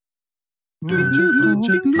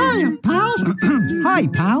Hi, pals. Hi,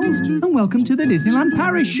 pals, and welcome to the Disneyland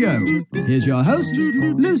Paris show. Here's your hosts,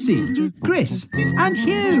 Lucy, Chris, and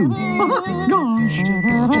Hugh. Gosh.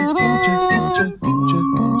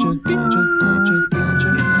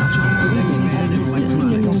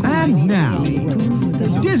 And now,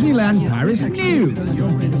 Disneyland Paris news.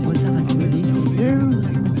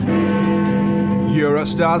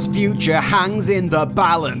 Eurostar's future hangs in the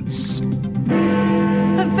balance.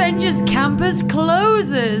 Avengers Campus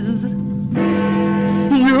closes.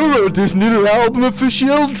 Euro Disney album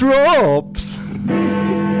official drops. A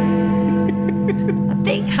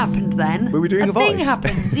thing happened then. Were we doing a voice? thing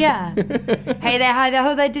happened, yeah. Hey there, hi there,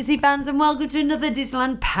 ho there, Disney fans, and welcome to another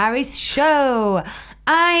Disneyland Paris show.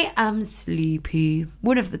 I am Sleepy,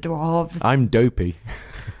 one of the dwarves. I'm Dopey.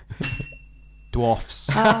 Dwarfs.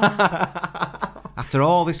 After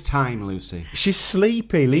all this time, Lucy. She's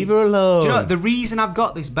sleepy. Leave her alone. Do you know, the reason I've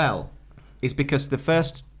got this bell is because the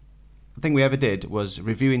first thing we ever did was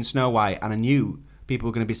reviewing Snow White, and I knew people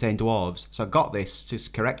were going to be saying dwarves, so I got this to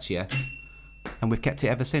correct you, and we've kept it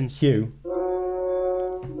ever since. Hugh.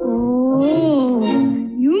 Oh,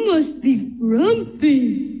 you must be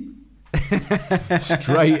grumpy.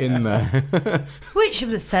 Straight in there. Which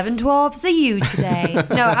of the 7 dwarves are you today?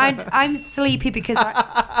 No, I'm sleepy because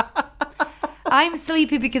I'm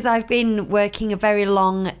sleepy because I've been working a very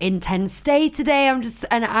long, intense day today. And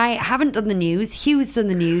I haven't done the news. Hugh's done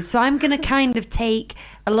the news, so I'm going to kind of take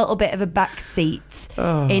a little bit of a back seat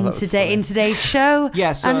in today's show,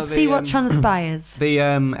 and see what transpires. The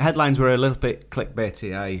headlines were a little bit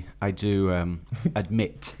clickbaity. I do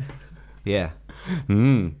admit. Yeah.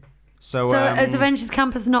 So is Avengers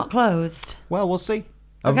Campus not closed? Well, we'll see.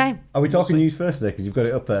 Okay. Are we talking news first today? Because you've got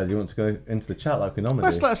it up there. Do you want to go into the chat like we normally do?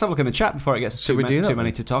 Let's have a look in the chat before it gets too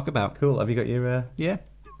many to talk about. Cool. Have you got your... Yeah.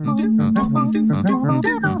 Who are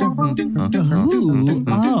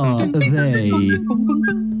they?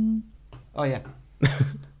 Oh, yeah.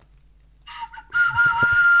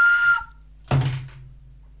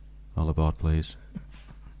 All aboard, please.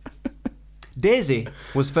 Daisy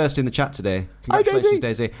was first in the chat today. Congratulations,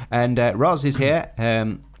 Daisy. And Roz is here,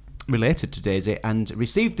 related to Daisy, and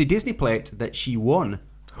received the Disney plate that she won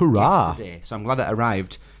yesterday. So I'm glad it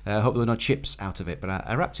arrived. I hope there were no chips out of it, but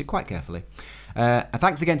I wrapped it quite carefully.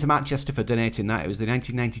 Thanks again to Manchester for donating that. It was the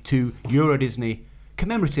 1992 Euro Disney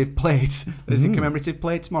commemorative plate. Is it commemorative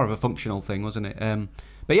plate? It's more of a functional thing, wasn't it?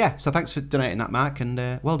 But yeah, so thanks for donating that, Mark, and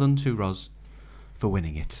well done to Roz for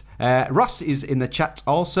winning it. Ross is in the chat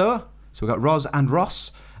also. So we've got Roz and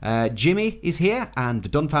Ross. Jimmy is here, and the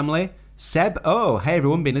Dunn family. Seb, hey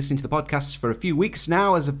everyone, been listening to the podcast for a few weeks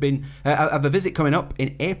now, as I've been have a visit coming up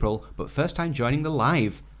in April, but first time joining the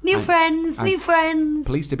live. New friends.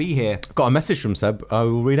 Pleased to be here. Got a message from Seb. I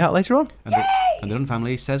will read out later on. And the Dunn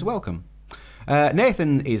family says welcome.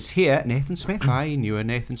 Nathan is here. Nathan Smith. I knew a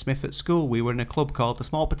Nathan Smith at school. We were in a club called the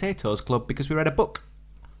Small Potatoes Club because we read a book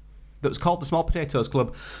that was called the Small Potatoes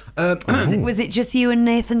Club. Was it just you and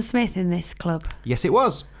Nathan Smith in this club? Yes, it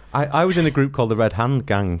was. I was in a group called the Red Hand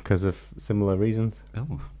Gang because of similar reasons.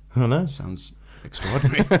 Oh, I know. Sounds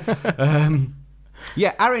extraordinary.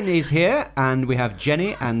 Yeah, Aaron is here, and we have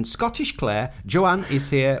Jenny and Scottish Claire. Joanne is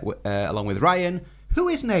here along with Ryan. Who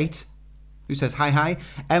is Nate? Who says hi.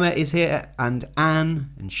 Emma is here, and Anne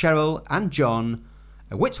and Cheryl and John.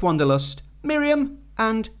 Wits Wanderlust, Miriam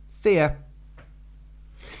and Thea.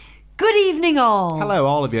 Good evening, all. Hello,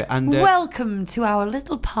 all of you. And welcome to our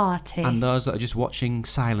little party. And those that are just watching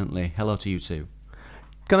silently, hello to you too.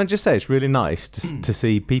 Can I just say it's really nice to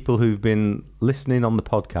see people who've been listening on the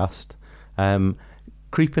podcast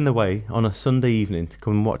creeping their way on a Sunday evening to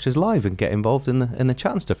come and watch us live and get involved in the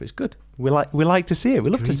chat and stuff. It's good. We like to see it. We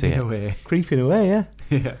love to see it. Creeping away, yeah.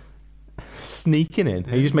 Yeah. Sneaking in.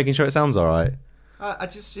 Are you just making sure it sounds all right?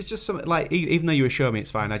 It's just something like, even though you assure me it's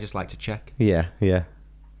fine, I just like to check. Yeah. It's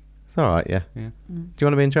all right, yeah. Do you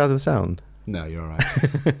want to be in charge of the sound? No, you're all right.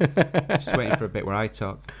 Just waiting for a bit where I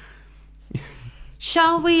talk.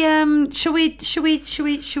 Shall we? Shall we? Do you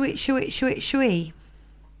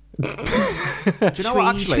know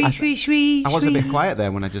what? Actually, I was a bit quiet there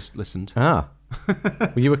when I just listened. Well,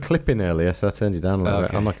 you were clipping earlier, so I turned you down a little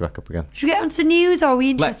bit. I'll knock you back up again. Should we get on to news, or are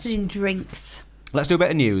we interested in drinks? Let's do a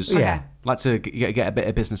bit of news. Okay. Like to get a bit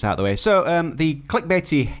of business out of the way. So the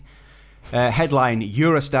clickbaity headline,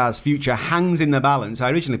 Eurostar's future hangs in the balance.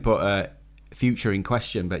 I originally put future in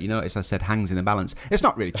question, but you notice I said hangs in the balance. It's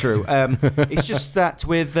not really true. It's just that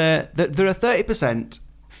with there are 30%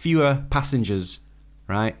 fewer passengers,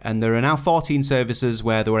 right? And there are now 14 services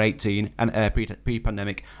where there were 18 and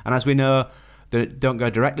pre-pandemic. And as we know, they don't go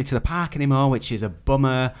directly to the park anymore, which is a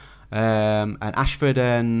bummer. And Ashford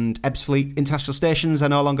and Ebbsfleet international stations are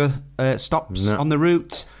no longer stops on the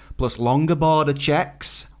route, plus longer border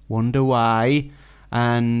checks. Wonder why.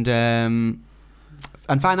 And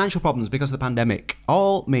financial problems because of the pandemic.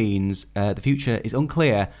 All means the future is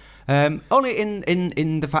unclear. Only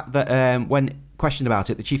in the fact that when questioned about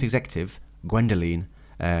it, the chief executive, Gwendoline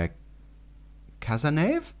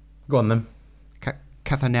Cazenave? Go on then.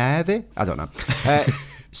 Cazenave? I don't know.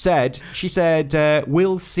 She said,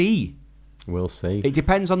 we'll see. We'll see. It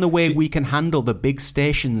depends on the way we can handle the big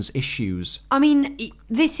stations issues. I mean,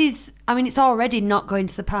 it's already not going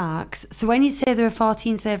to the parks. So when you say there are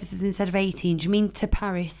 14 services instead of 18, do you mean to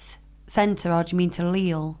Paris Centre or do you mean to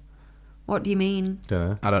Lille? What do you mean?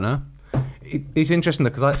 I don't know. It's interesting, though,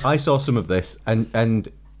 because I saw some of this, and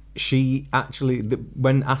she actually,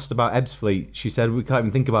 when asked about Ebbsfleet, she said we can't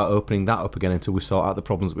even think about opening that up again until we sort out the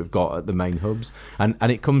problems that we've got at the main hubs. And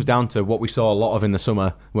it comes down to what we saw a lot of in the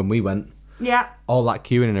summer when we went. Yeah. All that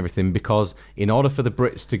queuing and everything, because in order for the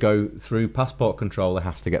Brits to go through passport control, they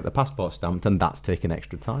have to get the passport stamped, and that's taking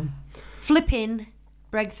extra time. Flipping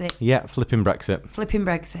Brexit. Yeah, flipping Brexit.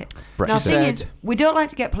 Now, the thing is, we don't like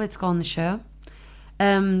to get political on the show.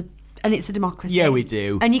 And it's a democracy. Yeah, we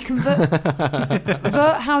do. And you can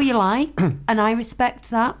vote how you like, and I respect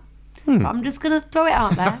that. But I'm just going to throw it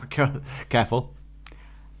out there. Careful.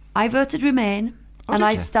 I voted Remain, and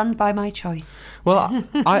I stand by my choice. Well,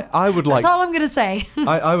 I would like... That's all I'm going to say.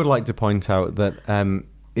 I would like to point out that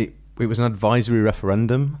it was an advisory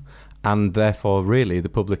referendum, and therefore, really, the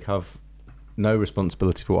public have no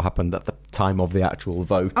responsibility for what happened at the time of the actual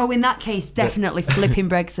vote. Oh, in that case, definitely flipping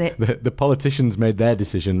Brexit. The politicians made their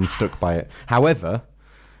decision and stuck by it. However,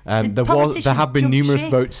 there have been numerous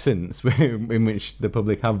votes since in which the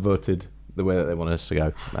public have voted the way that they want us to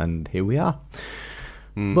go, and here we are.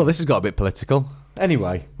 Well, this has got a bit political.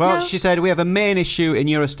 Anyway. Well, she said we have a main issue in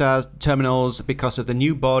Eurostar's terminals because of the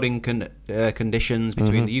new boarding conditions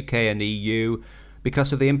between the UK and the EU,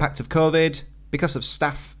 because of the impact of COVID, because of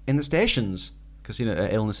staff in the stations, because,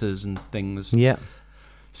 illnesses and things. Yeah.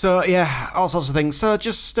 So, yeah, all sorts of things. So,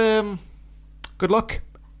 just good luck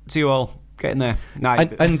to you all getting there.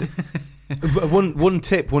 And one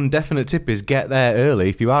definite tip is get there early.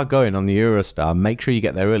 If you are going on the Eurostar, make sure you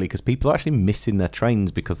get there early, because people are actually missing their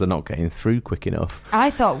trains because they're not getting through quick enough.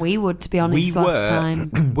 I thought we would, to be honest, last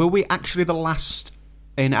time. Were we actually the last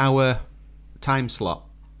in our time slot?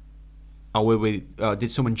 Or were we? Did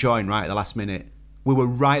someone join right at the last minute? We were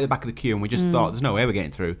right at the back of the queue, and we just thought, "There's no way we're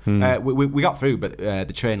getting through." We got through, but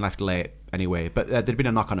the train left late anyway. But there'd been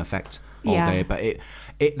a knock-on effect all day. But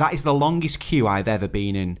that is the longest queue I've ever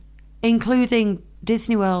been in, including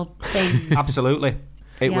Disney World things. Absolutely,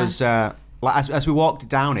 it was as we walked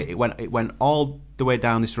down it went all the way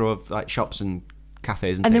down this row of like shops and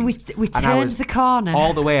cafes and things. Then we turned the corner.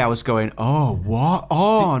 All the way I was going, oh, what?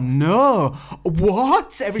 Oh, no.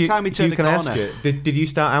 What? Every time we turned the corner. Can I ask you, did you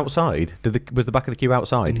start outside? Was the back of the queue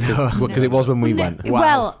outside? Because it was when we went. Wow.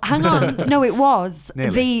 Well, hang on. No, it was.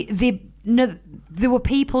 There were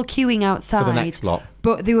people queuing outside for the next lot,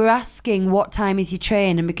 but they were asking what time is your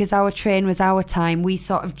train, and because our train was our time, we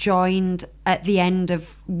sort of joined at the end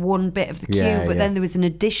of one bit of the queue, but then there was an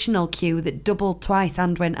additional queue that doubled twice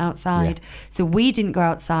and went outside. So we didn't go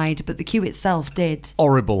outside, but the queue itself did.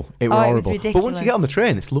 Horrible. It was horrible. Ridiculous. But once you get on the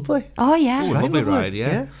train, it's lovely. Oh yeah, lovely ride.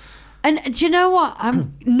 Yeah. And do you know what?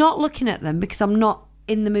 I'm not looking at them because I'm not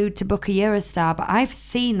in the mood to book a Eurostar, but I've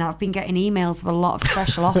seen that I've been getting emails of a lot of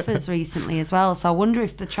special offers recently as well. So I wonder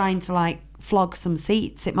if they're trying to flog some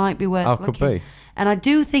seats. It might be worth looking. Could be. And I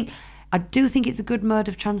do think it's a good mode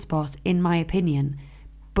of transport, in my opinion.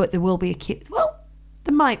 But there will be a queue. Well,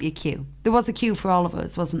 there might be a queue. There was a queue for all of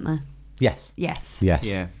us, wasn't there? Yes.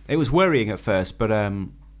 Yeah. It was worrying at first, but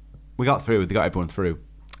we got through. They got everyone through.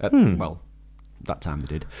 Well, that time they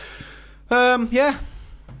did. Yeah.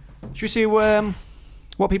 Should we see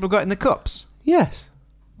what people got in the cups? Yes.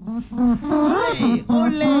 Hey,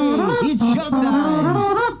 ole! It's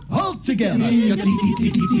showtime! All together! Your tiki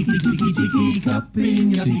tiki tiki tiki tiki cup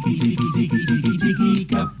in your tiki tiki tiki tiki tiki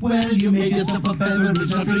cup. Well, you made yourself a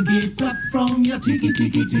beverage, now drink it up from your tiki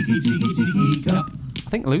tiki tiki tiki tiki cup. I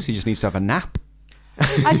think Lucy just needs to have a nap.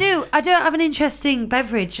 I do. I don't have an interesting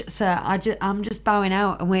beverage, sir. I'm just bowing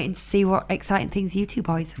out and waiting to see what exciting things you two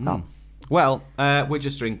boys have got. Well, we're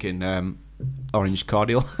just drinking orange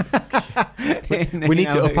cordial. We need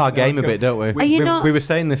to up our game a bit, don't we? We were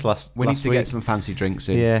saying this last We need to week. get some fancy drinks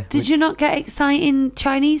in. Yeah. Did you not get exciting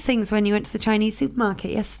Chinese things when you went to the Chinese supermarket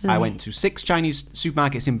yesterday? I went to 6 Chinese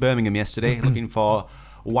supermarkets in Birmingham yesterday looking for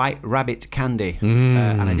white rabbit candy.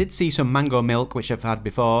 And I did see some mango milk, which I've had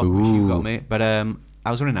before, which you got me. But I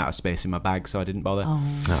was running out of space in my bag, so I didn't bother.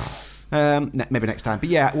 Oh. Maybe next time. But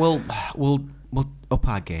yeah, we'll up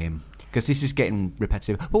our game because this is getting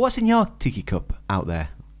repetitive. But what's in your tiki cup out there,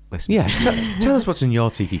 listeners? Yeah, tell us what's in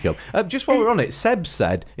your tiki cup. Just while we're on it, Seb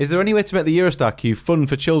said, is there any way to make the Eurostar queue fun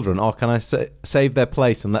for children, or can I save their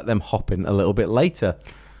place and let them hop in a little bit later?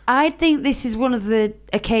 I think this is one of the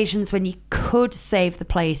occasions when you could save the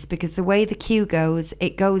place, because the way the queue goes,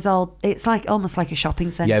 it's like almost like a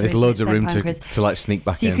shopping centre. Yeah, there's loads of room to like sneak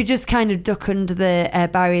back in. So you could just kind of duck under the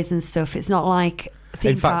barriers and stuff. It's not like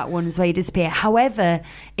theme park ones where you disappear. However,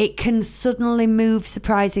 it can suddenly move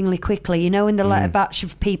surprisingly quickly, and they let a batch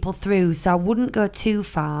of people through. So I wouldn't go too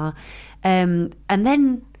far. And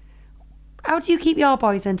then, how do you keep your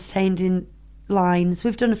boys entertained in lines?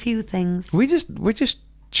 We've done a few things. We just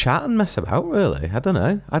chat and mess about, really. I don't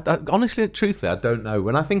know. I honestly, truthfully, I don't know.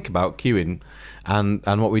 When I think about queuing and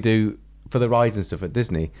what we do for the rides and stuff at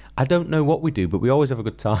Disney, I don't know what we do, but we always have a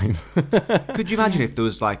good time. Could you imagine if there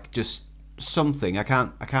was like just something? I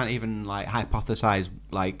can't even like hypothesize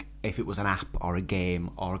like if it was an app or a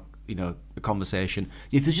game or a conversation.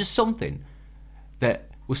 If there's just something that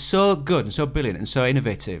was so good and so brilliant and so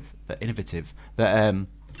innovative that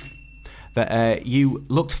you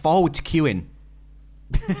looked forward to queuing.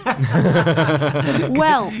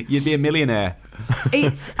 Well, you'd be a millionaire.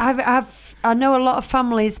 I know a lot of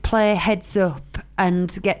families play heads up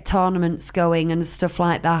and get tournaments going and stuff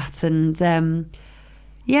like that, and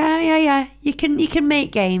yeah. You can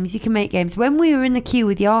make games. When we were in the queue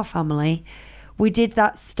with your family, we did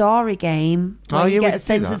that story game where you get a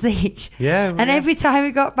sentence each. Yeah, and every time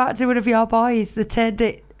we got back to one of your boys, they turned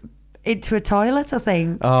it into a toilet, I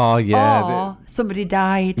think. Oh, yeah. Or somebody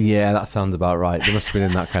died. Yeah, that sounds about right. They must have been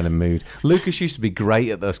in that kind of mood. Lucas used to be great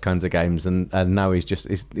at those kinds of games, and now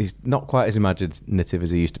he's not quite as imaginative as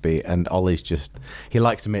he used to be, and Ollie's he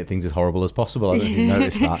likes to make things as horrible as possible. I don't know if you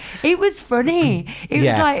noticed that. It was funny.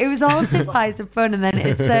 It was all civilised and fun, and then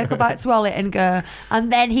it'd circle back to Ollie and go,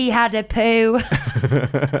 and then he had a poo.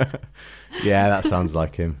 Yeah, that sounds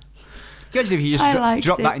like him. Can you imagine if you just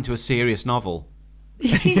drop that into a serious novel?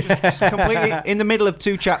 just completely in the middle of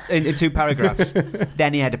two paragraphs.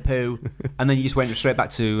 Then he had a poo, and then you just went straight back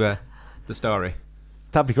to the story.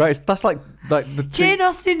 That'd be great. That's like the Jane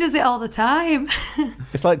Austen does it all the time.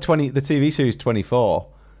 It's like the TV series 24,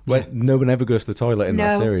 where no one ever goes to the toilet in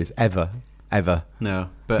that series ever. No,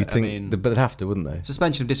 but but they'd have to, wouldn't they?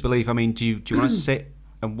 Suspension of disbelief. I mean, do you want to sit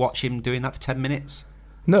and watch him doing that for 10 minutes?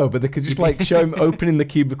 No, but they could just like show him opening the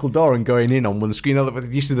cubicle door and going in on one screen.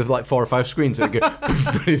 Used to have like 4 or 5 screens, so it'd go,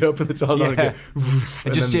 he'd open the door and go,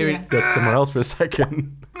 and just then go somewhere else for a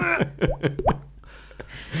second.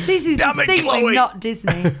 This is distinctly not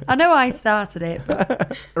Disney. I know I started it.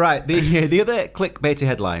 But... Right, the other clickbaity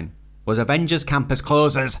headline was Avengers Campus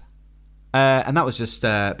closes. And that was just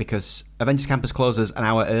because Avengers Campus closes an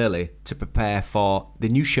hour early to prepare for the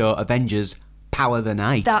new show Avengers Power the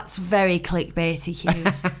Night. That's very clickbaity, Hugh.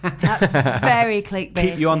 That's very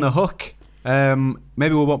clickbaity. Keep you on the hook.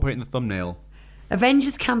 Maybe we won't put it in the thumbnail.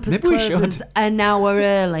 Avengers Campus closes an hour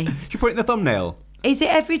early. Should you put it in the thumbnail? Is it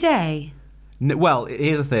every day? Well,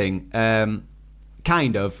 here's the thing.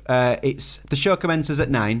 Kind of. The show commences at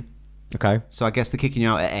 9. Okay. So I guess they're kicking you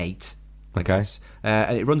out at 8. Okay.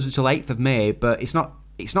 And it runs until 8th of May, but it's not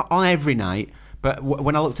on every night. But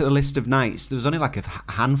when I looked at the list of nights, there was only like a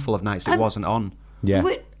handful of nights it wasn't on. Yeah.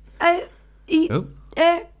 This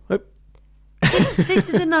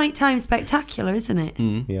is a nighttime spectacular, isn't it?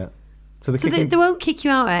 Yeah. So they won't kick you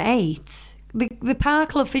out at 8. The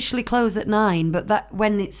park will officially close at 9, but that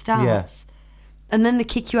when it starts, and then they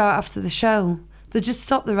kick you out after the show. They just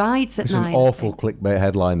stop the rides at 9. It's an awful clickbait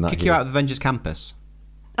headline. That kick you out of Avengers Campus.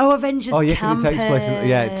 Oh, Avengers Campus.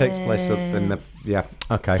 It takes place in the... Yeah,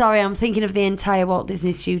 okay. Sorry, I'm thinking of the entire Walt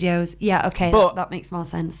Disney Studios. Yeah, okay, that makes more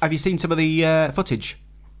sense. Have you seen some of the footage?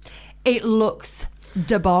 It looks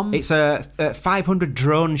da bomb. It's a 500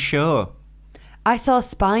 drone show. I saw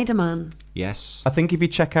Spider-Man. Yes. I think if you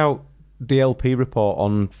check out DLP Report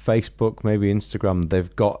on Facebook, maybe Instagram,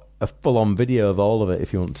 they've got a full-on video of all of it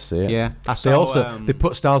if you want to see it. Yeah. They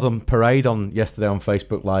put Stars on Parade on yesterday on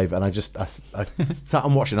Facebook Live, and I sat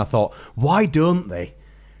and watched it and I thought, why don't they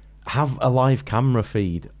have a live camera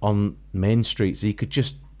feed on Main Street so you could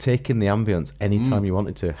just take in the ambience anytime you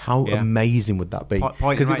wanted to? How amazing would that be?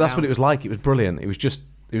 Because that's what it was like. It was brilliant. It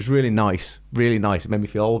was really nice. Really nice. It made me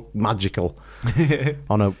feel all magical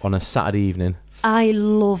on a Saturday evening. I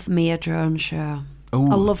love me a drone show. Ooh,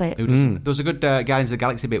 I love it. There was a good Guardians of the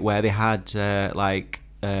Galaxy bit where they had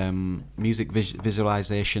music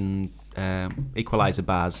visualization equalizer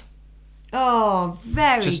bars. Oh,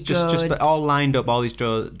 very good. Just all lined up, all these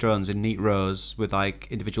drones in neat rows with like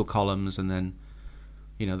individual columns, and then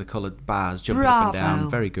You know, the coloured bars jumping up and down.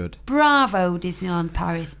 Very good. Bravo, Disneyland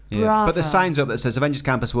Paris. Bravo. But there's signs up that says Avengers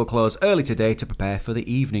Campus will close early today to prepare for the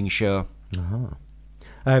evening show.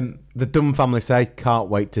 The Dunn family say, can't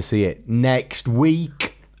wait to see it next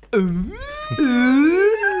week. Ooh.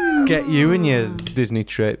 Get you and your Disney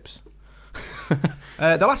trips.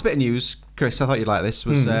 The last bit of news, Chris, I thought you'd like this,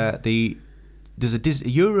 was there's a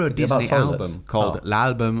Euro Disney album called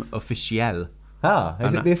L'Album Officiel.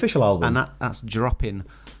 Is it the official album? And that's dropping.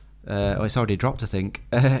 It's already dropped, I think.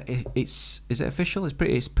 Is it official? It's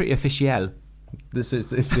pretty officiel. It's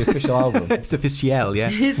the official album. It's officiel, yeah.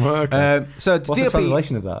 Okay. So what's DLP, the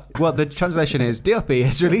translation of that? Well, the translation is DLP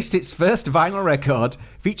has released its first vinyl record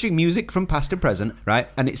featuring music from past and present, right?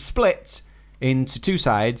 And it's split into two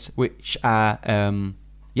sides, which are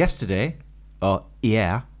yesterday, or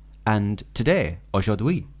hier, and today,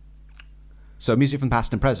 aujourd'hui. So music from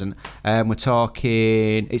past and present. We're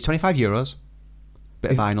talking, it's €25.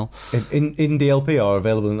 Bit of vinyl. In DLP or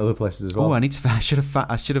available in other places as well? Oh, I should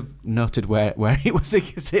have noted where it was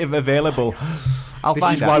available. I'll this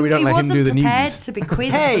find is out. why we don't let him do the news. He wasn't prepared to be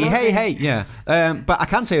quizzed. Hey, yeah. But I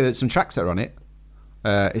can tell you that some tracks that are on it.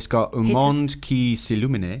 It's got Un Monde qui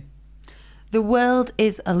s'illumine. The world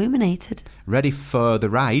is illuminated. Ready for the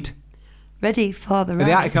ride. Ready for the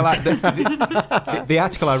ride. The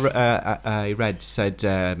article I read said,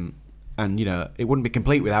 and you know, it wouldn't be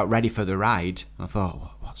complete without "Ready for the Ride." And I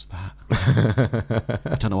thought, what's that?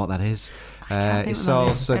 I don't know what that is. It's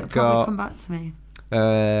also It'll got come back to me.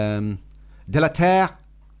 De la Terre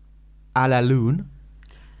à la Lune.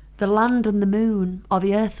 The land and the moon, or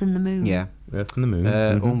the earth and the moon. Yeah. Earth and the moon.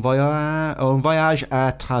 Un voyage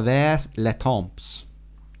à travers les temps.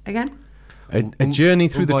 Again? A journey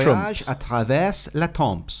through the voyage trumps. à travers les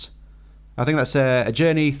temps. I think that's a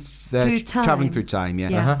journey through time. Traveling through time. Yeah.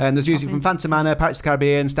 Yeah. And there's music from Phantom Manor, Pirates of the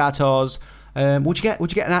Caribbean, Star Tours. Would you get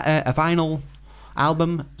a vinyl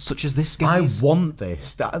album such as this, guys? I want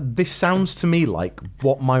this. This sounds to me like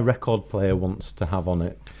what my record player wants to have on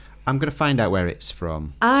it. I'm going to find out where it's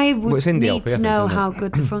from. I would it's in need DLP, to know isn't it? how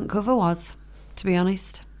good the front cover was, to be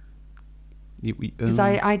honest. Because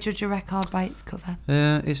I judge a record by its cover.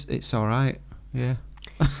 It's all right. Yeah.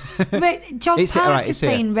 John It's Park alright, is it's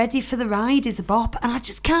here. saying "Ready for the Ride" is a bop, and I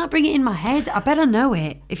just can't bring it in my head. I better know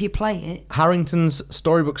it if you play it. Harrington's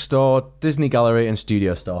Storybook Store, Disney Gallery and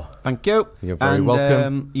Studio Store. Thank you. You're very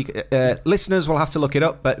welcome. Listeners will have to look it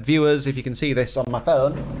up, but viewers, if you can see this on my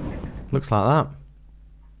phone. Looks like that.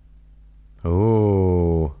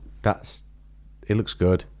 Oh, it looks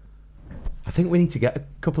good. I think we need to get a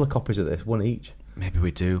couple of copies of this, one each. Maybe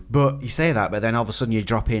we do. But you say that, but then all of a sudden you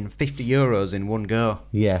drop in €50 in one go.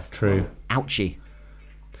 Yeah, true. Ouchie.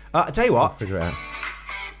 I tell you what. I'll figure it out.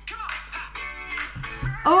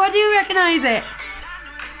 Oh, I do recognise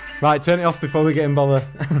it. Right, turn it off before we get in bother.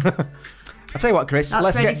 I tell you what, Chris.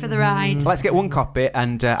 That's Ready for the Ride. Let's get one copy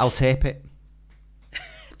and I'll tape it.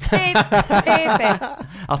 Tape it.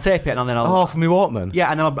 I'll tape it and then I'll. Oh, for me Walkman?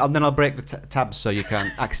 Yeah, and then I'll break the tabs so you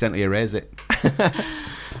can't accidentally erase it.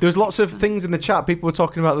 There was lots of things in the chat. People were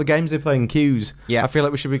talking about the games they play in queues. Yeah. I feel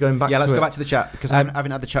like we should be going back to it. Yeah, let's go back to the chat because I haven't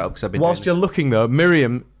had the chat up because I've been Whilst doing you're looking, though,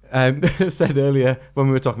 Miriam said earlier when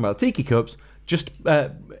we were talking about tiki cups, just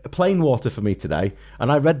plain water for me today.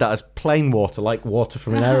 And I read that as plain water, like water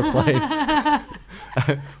from an aeroplane.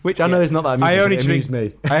 Which I know is not that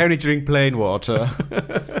amusing. I only drink plain water.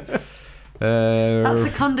 That's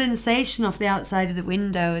the condensation off the outside of the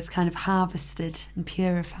window is kind of harvested and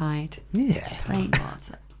purified. Yeah. Plain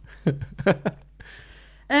water.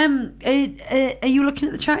 Are you looking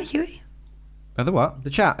at the chat, Huey? The what?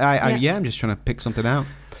 The chat? Yeah, I'm just trying to pick something out.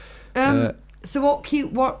 So what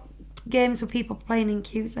games were people playing in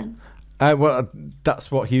queues then? Well,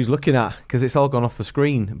 that's what Hugh's looking at because it's all gone off the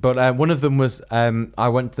screen. But one of them was I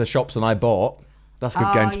went to the shops and I bought. That's a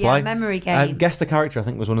good game to play. Memory game. Guess the Character, I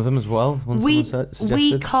think, was one of them as well.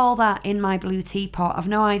 We call that In My Blue Teapot. I've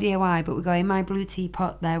no idea why, but we go In My Blue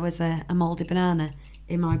Teapot. There was a mouldy banana.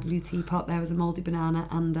 In My Blue Teapot, there was a mouldy banana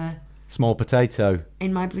and a small potato.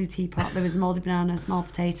 In My Blue Teapot, there was a mouldy banana, a small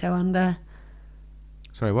potato, and a.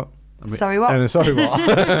 Sorry, what? Sorry, what? Sorry,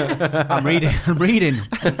 what? I'm reading.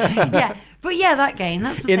 Yeah, but yeah, that game.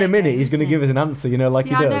 That's the in a same minute. game, He's going to give us an answer, he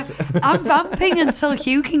does. I'm vamping until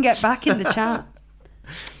Hugh can get back in the chat.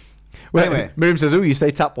 Well, anyway, Miriam says, "Oh, you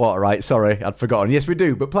say tap water, right? Sorry, I'd forgotten. Yes, we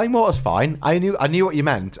do, but plain water's fine. I knew what you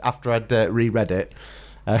meant after I'd reread it.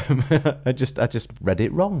 I just read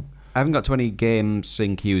it wrong. I haven't got 20 games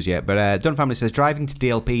in queues yet, but Dunn Family says driving to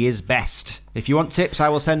DLP is best. If you want tips, I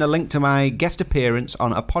will send a link to my guest appearance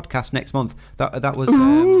on a podcast next month. That was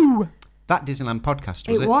that Disneyland podcast,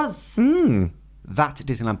 was it? It was. That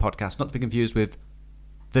Disneyland podcast, not to be confused with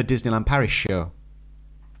The Disneyland Paris Show.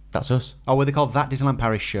 That's us. Oh, were they called That Disneyland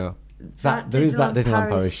Paris Show? There is That Disneyland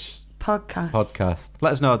Paris podcast.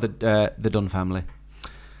 Let us know, the Dunn family.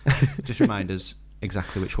 Just remind us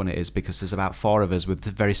exactly which one it is, because there's about 4 of us with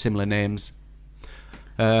very similar names.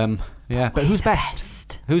 But who's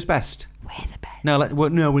best? Who's best? We're the best. No, we're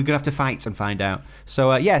going to have to fight and find out.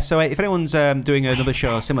 So, if anyone's doing another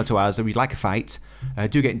show similar to ours and we'd like a fight,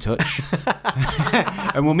 do get in touch.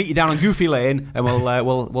 And we'll meet you down on Goofy Lane, and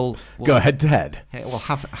we'll go head to head. We'll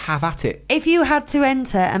have at it. If you had to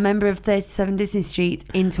enter a member of 37 Disney Street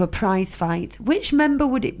into a prize fight, which member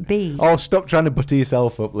would it be? Oh, stop trying to butter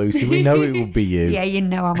yourself up, Lucy. We know it will be you. Yeah, you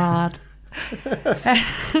know I'm hard.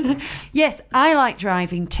 Yes, I like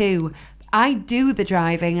driving too. I do the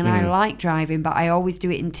driving and I like driving, but I always do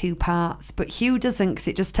it in 2 parts. But Hugh doesn't, because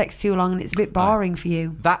it just takes too long and it's a bit boring for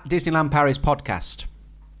you. That Disneyland Paris podcast.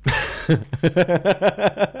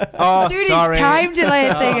 Oh, Dude, sorry. it's time delay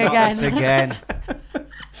thing again.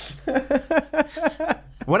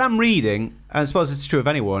 When I'm reading, and I suppose it's true of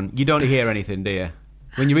anyone, you don't hear anything, do you?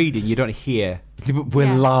 When you're reading, you don't hear.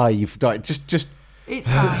 We're live. Like, just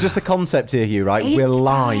Just the concept here, Hugh, right? We're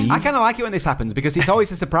live. I kind of like it when this happens because it's always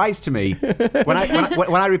a surprise to me. When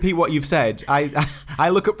I repeat what you've said, I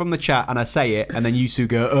look up from the chat and I say it, and then you two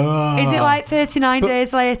go, oh. Is it like 39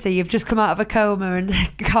 days later you've just come out of a coma and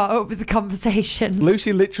caught up with the conversation?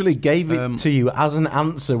 Lucy literally gave it to you as an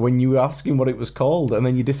answer when you were asking what it was called, and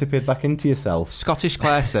then you disappeared back into yourself. Scottish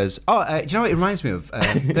Claire says, do you know what it reminds me of?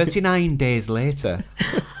 39 days later.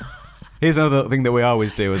 Here's another thing that we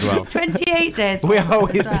always do as well. 28 days. We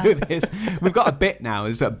always do this. We've got a bit now.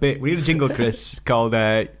 There's a bit. We need a jingle, Chris, called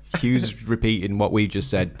Hugh's repeating what we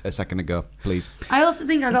just said a second ago, please. I also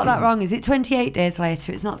think I got that wrong. Is it 28 days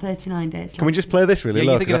later? It's not 39 days later. Can we just play this really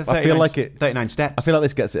low? I feel like it. 39 steps. I feel like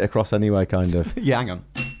this gets it across anyway, kind of. Yeah, hang on.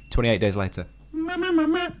 28 days later.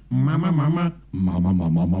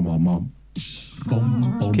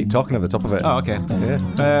 Just keep talking at the top of it. Oh, okay.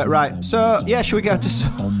 Yeah. Right. So, yeah, should we get to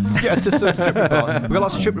some trip reports? We've got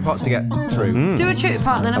lots of trip reports to get through. Do a trip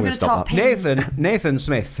report, and then I'm going to talk pins. Nathan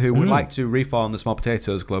Smith, who would like to reform the Small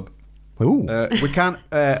Potatoes Club. Ooh. We can't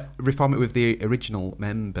reform it with the original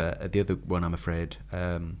member, the other one, I'm afraid,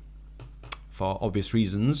 for obvious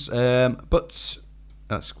reasons. But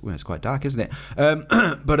it's quite dark, isn't it?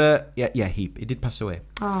 He did pass away.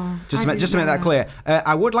 Oh, just to make that clear,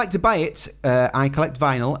 I would like to buy it. I collect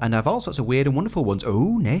vinyl and have all sorts of weird and wonderful ones.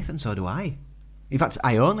 Oh, Nathan, so do I. In fact,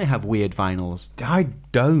 I only have weird vinyls. I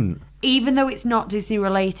don't. Even though it's not Disney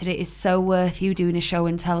related, it is so worth you doing a show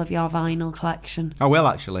and tell of your vinyl collection. I will,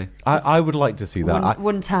 actually. I would like to see that.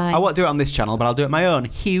 One time. I won't do it on this channel, but I'll do it my own.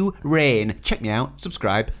 Hugh Rain. Check me out.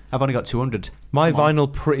 Subscribe. I've only got 200. My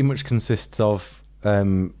vinyl pretty much consists of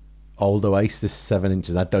old Oasis 7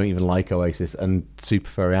 inches. I don't even like Oasis, and Super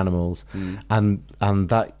Furry Animals, and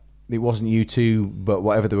that it wasn't U2, but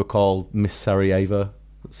whatever they were called, Miss Sarajevo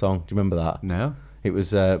song. Do you remember that? No. It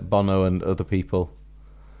was Bono and other people.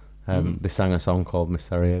 They sang a song called Miss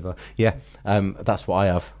Sarajevo. Yeah, that's what I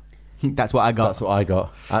have. That's what I got. That's what I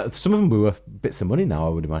got. Some of them were worth bits of money now, I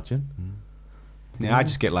would imagine. Yeah, I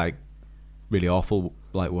just get like really awful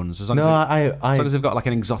like ones. As long as they've got like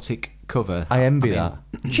an exotic cover. I envy that.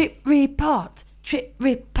 Trip report.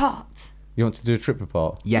 You want to do a trip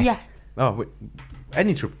report? Yes. Yeah. Oh, wait,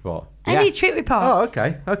 any trip report? Any trip report. Oh,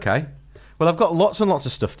 okay. Well, I've got lots and lots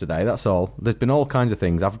of stuff today, that's all. There's been all kinds of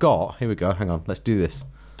things. Here we go, hang on, let's do this.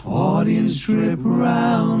 Audience trip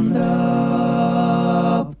roundup.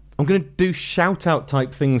 I'm going to do shout-out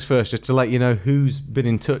type things first, just to let you know who's been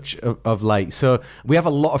in touch of late. So we have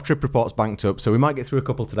a lot of trip reports banked up, so we might get through a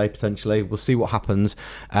couple today, potentially. We'll see what happens.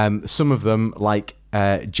 Some of them, like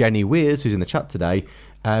Jenny Weirs, who's in the chat today,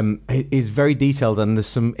 is very detailed, and there's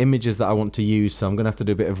some images that I want to use, so I'm going to have to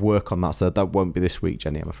do a bit of work on that, so that won't be this week,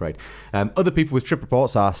 Jenny, I'm afraid. Other people with trip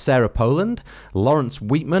reports are Sarah Poland, Lawrence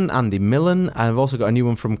Wheatman, Andy Millen, and I've also got a new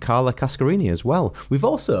one from Carla Cascarini as well. We've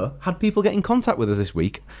also had people get in contact with us this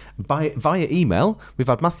week via email. We've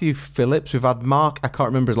had Matthew Phillips, we've had Mark, I can't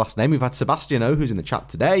remember his last name, we've had Sebastian O, who's in the chat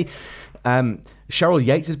today. Cheryl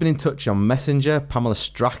Yates has been in touch on Messenger, Pamela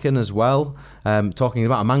Strachan as well, talking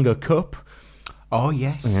about a mango cup. Oh,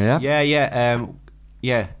 yes. Yeah.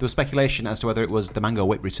 There was speculation as to whether it was the mango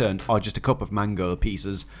whip returned or just a cup of mango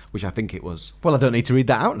pieces, which I think it was. Well, I don't need to read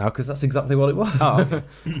that out now because that's exactly what it was. Oh, okay.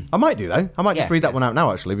 I might do, though. I might just read that one out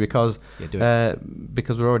now, actually, because we're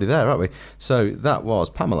already there, aren't we? So that was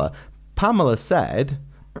Pamela. Pamela said,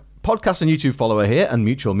 podcast and YouTube follower here and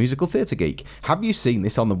mutual musical theatre geek. Have you seen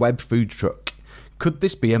this on the web food truck? Could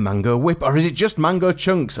this be a mango whip, or is it just mango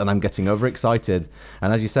chunks? And I'm getting overexcited.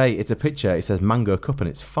 And as you say, it's a picture. It says mango cup, and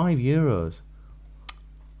it's €5.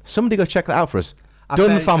 Somebody go check that out for us. I bet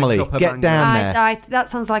Dunn it's a family, cup of get mango. down there. That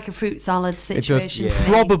sounds like a fruit salad It situation. does, for me.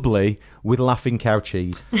 probably with laughing cow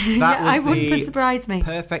cheese. That Yeah, was I wouldn't the surprise me.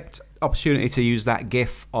 perfect opportunity to use that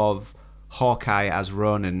gif of Hawkeye as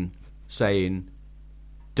Ronan saying,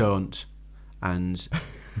 "Don't," and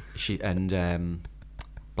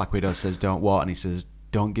Black Widow says, "Don't what?" and he says,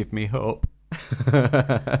 "Don't give me hope."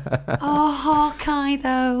 Oh, Hawkeye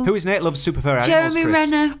though. Who is Nate loves super fur animals, Jeremy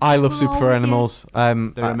Chris? Renner. I love We're super all fur with animals.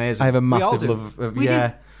 They're amazing. I have a We all massive do. love of, We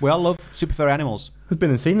do. We all love super fur animals. We've been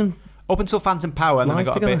and seen them. Up until Phantom Power, and then I Live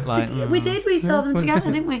got together. a bit like... you. We did. We saw them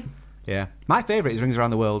together, didn't we? Yeah. My favourite is Rings Around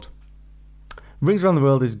the World. Rings Around the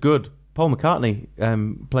World is good. Paul McCartney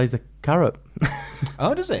plays the carrot.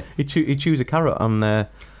 Oh, does it? He chews a carrot on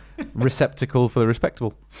receptacle for the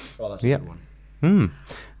respectable. Oh, that's a Yeah. good one.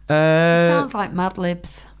 Sounds like Mad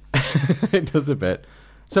Libs. It does a bit.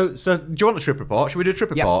 So do you want a trip report? Should we do a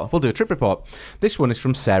trip Yeah. report? We'll do a trip report. This one is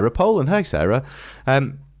from Sarah Poland. Hi, Sarah.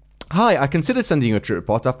 Hi, I considered sending you a trip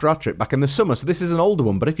report after our trip back in the summer, so this is an older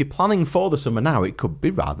one, but if you're planning for the summer now, it could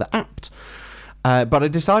be rather apt. But I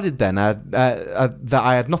decided then that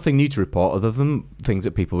I had nothing new to report other than things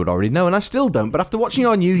that people would already know, and I still don't. But after watching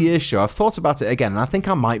our New Year's show, I've thought about it again, and I think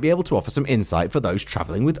I might be able to offer some insight for those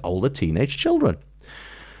travelling with older teenage children.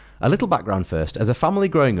 A little background first. As a family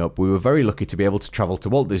growing up, we were very lucky to be able to travel to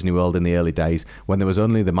Walt Disney World in the early days when there was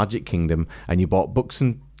only the Magic Kingdom and you bought books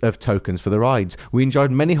of tokens for the rides. We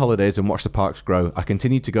enjoyed many holidays and watched the parks grow. I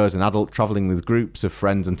continued to go as an adult, travelling with groups of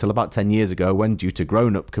friends until about 10 years ago when, due to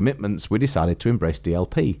grown-up commitments, we decided to embrace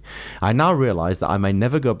DLP. I now realise that I may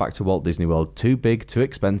never go back to Walt Disney World. Too big, too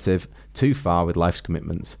expensive, too far with life's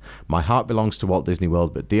commitments. My heart belongs to Walt Disney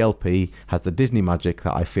World, but DLP has the Disney magic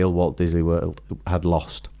that I feel Walt Disney World had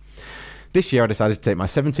lost. This year I decided to take my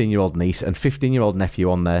 17-year-old niece and 15-year-old nephew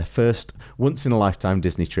on their first once-in-a-lifetime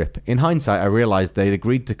Disney trip. In hindsight, I realised they'd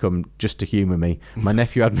agreed to come just to humour me, my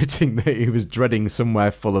nephew admitting that he was dreading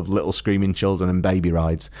somewhere full of little screaming children and baby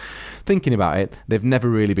rides. Thinking about it, they've never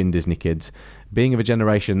really been Disney kids. Being of a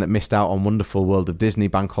generation that missed out on Wonderful World of Disney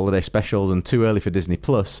bank holiday specials and too early for Disney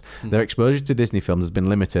Plus, their exposure to Disney films has been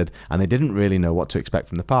limited and they didn't really know what to expect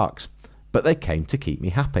from the parks. But they came to keep me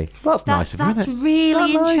happy. That's nice of them, That's isn't it?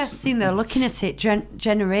 really Isn't that nice? interesting, though, looking at it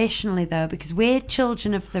generationally, though, because we're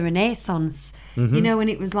children of the Renaissance. Mm-hmm. You know, when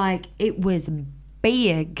it was like, it was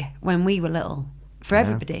big when we were little for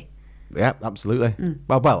everybody. Yeah, absolutely.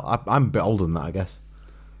 Well, I'm a bit older than that, I guess.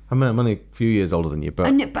 I'm only a few years older than you, but...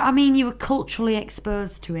 But I mean, you were culturally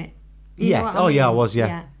exposed to it. You know what I yeah, I mean? was,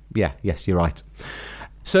 yeah. Yes, you're right.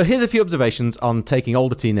 So here's a few observations on taking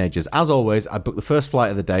older teenagers. As always, I booked the first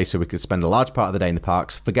flight of the day so we could spend a large part of the day in the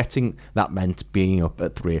parks, forgetting that meant being up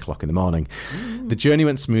at 3 o'clock in the morning. The journey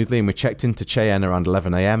went smoothly and we checked into Cheyenne around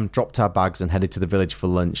 11 a.m, dropped our bags and headed to the village for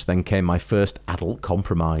lunch. Then came my first adult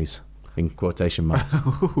compromise, in quotation marks.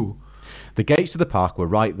 The gates to the park were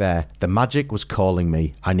right there. The magic was calling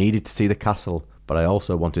me. I needed to see the castle, but I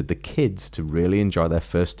also wanted the kids to really enjoy their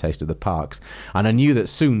first taste of the parks. And I knew that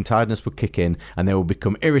soon tiredness would kick in and they would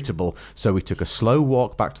become irritable, so we took a slow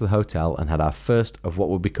walk back to the hotel and had our first of what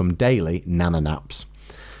would become daily nana naps.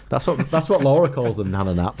 That's what Laura calls them,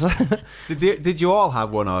 nana naps. Did you all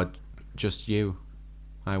have one, or just you?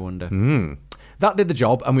 I wonder. That did the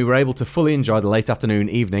job, and we were able to fully enjoy the late afternoon,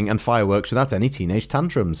 evening, and fireworks without any teenage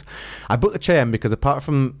tantrums. I booked the Cheyenne because apart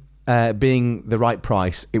from being the right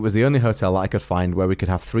price, it was the only hotel that I could find where we could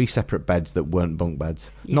have 3 separate beds that weren't bunk beds.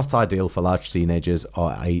 Yeah. Not ideal for large teenagers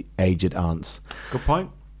or aged aunts. Good point.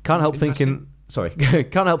 Can't help Interesting.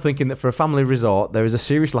 thinking that for a family resort, there is a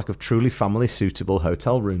serious lack of truly family-suitable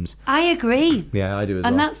hotel rooms. I agree. Yeah, I do as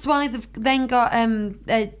And well. that's why they've then got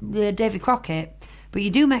David Crockett. But you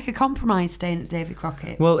do make a compromise staying at David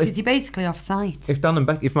Crockett. Well, because you're basically off site. If Dan and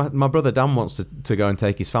Becky, if my brother Dan wants to go and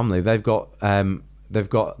take his family, they've got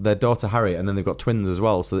their daughter Harriet, and then they've got twins as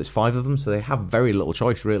well. So it's 5 of them. So they have very little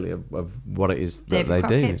choice really of what it is that David they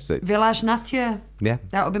Crockett, do. So, Village Nature. yeah.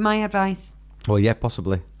 That would be my advice. Well, yeah,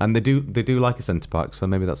 possibly. And they do like a centre park, so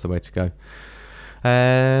maybe that's the way to go.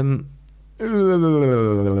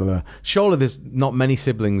 Surely there's not many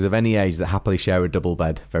siblings of any age that happily share a double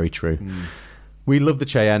bed. Very true. We loved the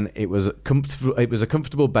Cheyenne. It was a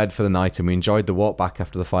comfortable bed for the night, and we enjoyed the walk back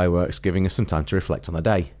after the fireworks, giving us some time to reflect on the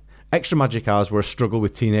day. Extra magic hours were a struggle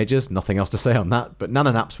with teenagers, nothing else to say on that, but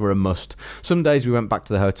nana naps were a must. Some days we went back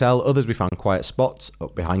to the hotel, others we found quiet spots.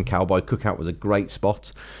 Up behind Cowboy Cookout was a great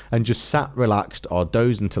spot, and just sat relaxed or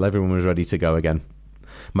dozed until everyone was ready to go again.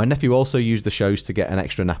 My nephew also used the shows to get an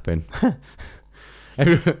extra nap in.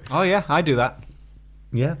 Oh yeah, I do that.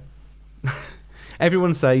 Yeah.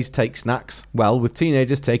 Everyone says take snacks. Well, with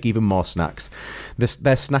teenagers, take even more snacks. Their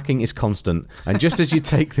snacking is constant. And just as you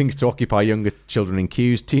take things to occupy younger children in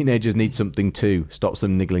queues, teenagers need something too. Stops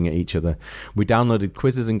them niggling at each other. We downloaded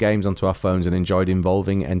quizzes and games onto our phones and enjoyed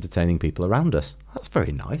involving, entertaining people around us. That's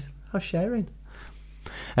very nice. How's sharing?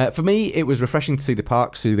 For me, it was refreshing to see the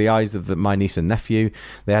parks through the eyes of my niece and nephew.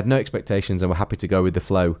 They had no expectations and were happy to go with the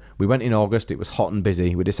flow. We went in August. It was hot and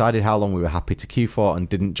busy. We decided how long we were happy to queue for and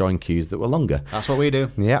didn't join queues that were longer. That's what we do.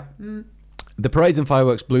 Yeah. The parades and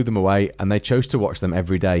fireworks blew them away, and they chose to watch them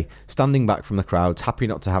every day, standing back from the crowds, happy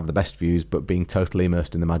not to have the best views, but being totally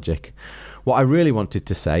immersed in the magic. What I really wanted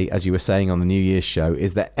to say, as you were saying on the New Year's show,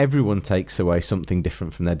 is that everyone takes away something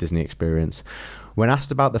different from their Disney experience. When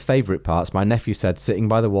asked about the favourite parts, my nephew said sitting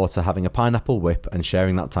by the water, having a pineapple whip, and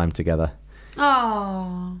sharing that time together.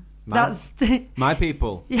 Oh, that's... My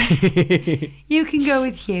people. You can go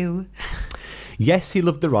with Hugh. Yes, he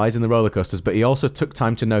loved the rides and the roller coasters, but he also took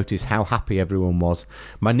time to notice how happy everyone was.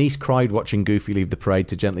 My niece cried watching Goofy leave the parade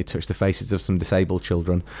to gently touch the faces of some disabled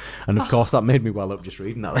children. And of course, that made me well up just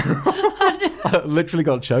reading that. I literally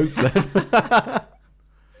got choked then.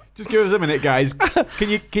 Just give us a minute, guys. Can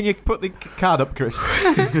you put the card up, Chris?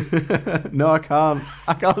 No, I can't.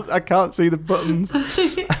 I can't see the buttons.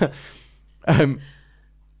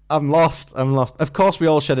 I'm lost. Of course, we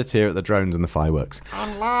all shed a tear at the drones and the fireworks.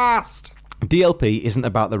 I'm lost. DLP isn't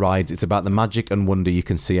about the rides, it's about the magic and wonder you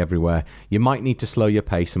can see everywhere. You might need to slow your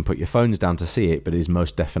pace and put your phones down to see it, but it is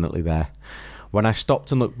most definitely there. When I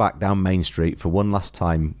stopped and looked back down Main Street for one last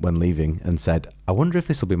time when leaving and said, I wonder if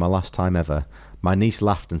this will be my last time ever, my niece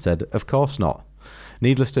laughed and said, of course not.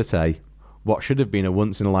 Needless to say, what should have been a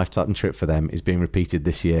once-in-a-lifetime trip for them is being repeated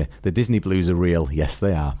this year. The Disney blues are real. Yes,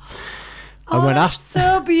 they are. And when that's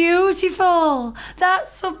so beautiful. That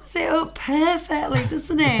sums it up perfectly,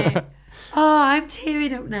 doesn't it? Oh, I'm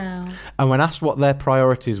tearing up now. And when asked what their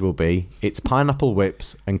priorities will be, it's pineapple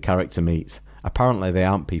whips and character meats. Apparently, they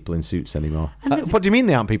aren't people in suits anymore. What do you mean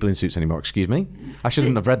they aren't people in suits anymore? Excuse me? I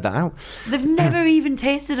shouldn't have read that out. They've never even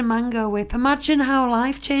tasted a mango whip. Imagine how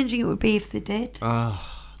life-changing it would be if they did. Oh,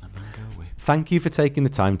 the mango whip. Thank you for taking the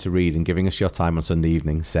time to read and giving us your time on Sunday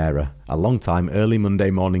evening, Sarah. A long-time early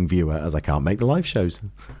Monday morning viewer, as I can't make the live shows.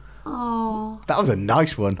 Oh. That was a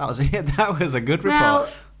nice one. That was a good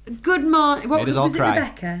report. Well, good morning. What Made us was all it, cry.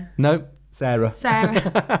 Rebecca? No, Sarah.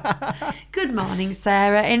 Sarah. Good morning,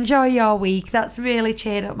 Sarah. Enjoy your week. That's really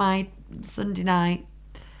cheered up my Sunday night.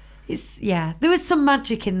 There was some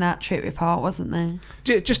magic in that trip report, wasn't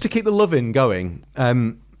there? Just to keep the loving going,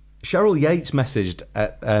 Cheryl Yates messaged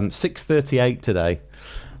at 6:38 today,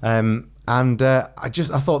 and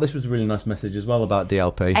I thought this was a really nice message as well about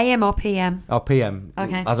DLP. AM or PM? Oh, PM.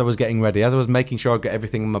 Okay. As I was getting ready, as I was making sure I got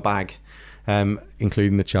everything in my bag,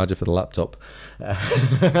 including the charger for the laptop.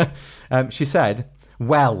 She said,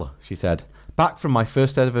 back from my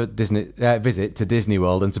first ever visit to Disney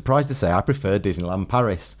World, and surprised to say I prefer Disneyland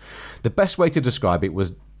Paris. The best way to describe it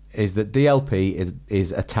is that DLP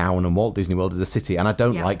is a town and Walt Disney World is a city, and I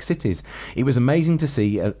don't like cities. It was amazing to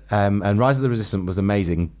see, and Rise of the Resistance was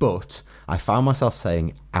amazing, but I found myself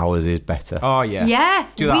saying ours is better. Oh, yeah. Yeah,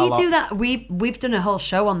 do that. We've done a whole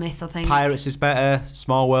show on this, I think. Pirates is better.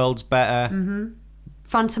 Small World's better. Mm-hmm.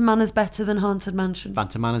 Phantom Manor's better than Haunted Mansion.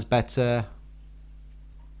 Phantom Manor's better.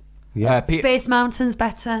 Yeah. Space Mountain's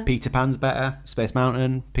better. Peter Pan's better. Space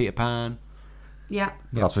Mountain, Peter Pan. Yeah.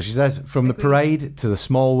 That's what she says. From the parade to the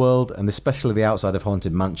small world, and especially the outside of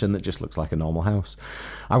Haunted Mansion that just looks like a normal house.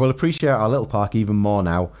 I will appreciate our little park even more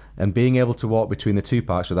now, and being able to walk between the two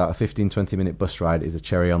parks without a 15-20 minute bus ride is a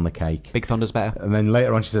cherry on the cake. Big Thunder's better. And then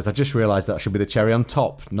later on she says, I just realised that should be the cherry on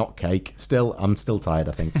top, not cake. I'm still tired,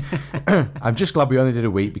 I think. I'm just glad we only did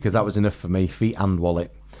a week because that was enough for me, feet and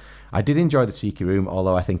wallet. I did enjoy the Tiki Room,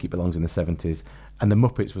 although I think it belongs in the 70s. And the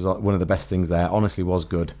Muppets was one of the best things there. Honestly, was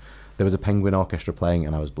good. There was a penguin orchestra playing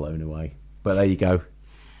and I was blown away. But there you go.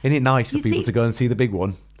 Isn't it nice for people to go and see the big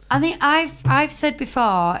one? I think I've said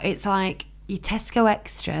before, it's like your Tesco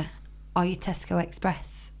Extra or your Tesco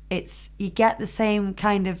Express. You get the same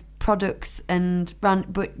kind of products and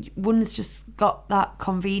brand, but one's just got that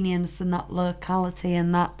convenience and that locality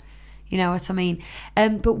and that, you know what I mean?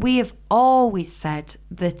 But we have always said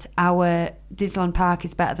that our Disneyland Park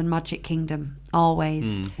is better than Magic Kingdom.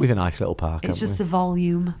 Always. We have a nice little park. It's just the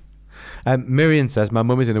volume. Miriam says, my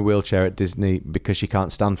mum is in a wheelchair at Disney because she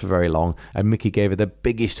can't stand for very long, and Mickey gave her the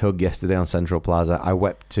biggest hug yesterday on Central Plaza. I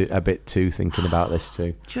wept a bit too thinking about this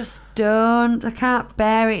too. Just don't. I can't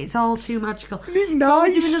bear it. It's all too magical. Nice. Before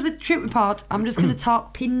we do another trip report, I'm just going to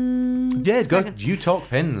talk pins. Yeah, go. You talk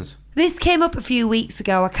pins. This came up a few weeks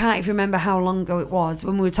ago. I can't even remember how long ago it was,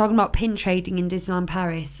 when we were talking about pin trading in Disneyland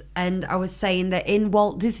Paris. And I was saying that in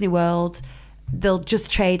Walt Disney World, they'll just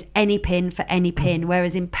trade any pin for any pin.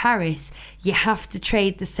 Whereas in Paris, you have to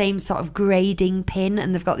trade the same sort of grading pin.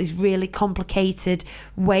 And they've got this really complicated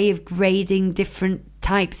way of grading different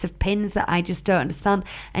types of pins that I just don't understand.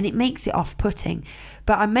 And it makes it off-putting.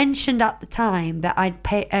 But I mentioned at the time that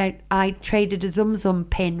I traded a Zum Zum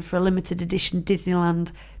pin for a limited edition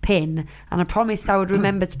Disneyland pin, and I promised I would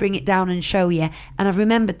remember to bring it down and show you, and I've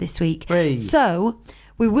remembered this week. Hey. So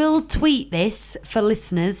we will tweet this for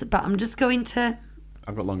listeners, but I'm just going to...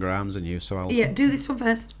 I've got longer arms than you, so I'll... Yeah, do this one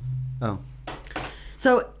first. Oh.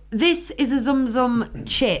 So this is a Zum Zum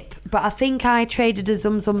chip, but I think I traded a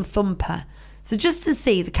Zum Zum thumper. So just to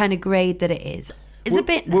see the kind of grade that it is. It's a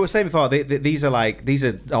bit... We were saying before, these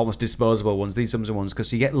are almost disposable ones, these Zum Zum ones,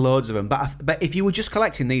 because you get loads of them. But if you were just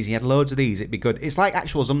collecting these and you had loads of these, it'd be good. It's like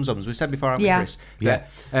actual Zum Zums. We said before, haven't we, Chris? Yeah.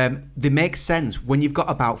 That, they make sense. When you've got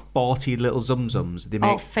about 40 little Zum Zums, they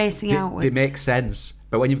make... facing outwards. They make sense.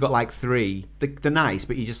 But when you've got like 3, they're nice,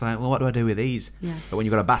 but you're just like, well, what do I do with these? Yeah. But when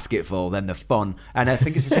you've got a basket full, then they're fun. And I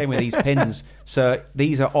think it's the same with these pins. So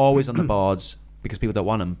these are always on the boards because people don't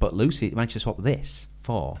want them. But Lucy managed to swap this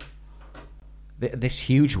for... this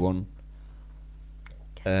huge one.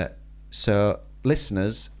 So,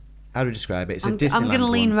 listeners, how do we describe it? It's a Disneyland I'm going to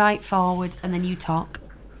lean one. right forward and then you talk.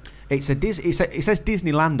 It says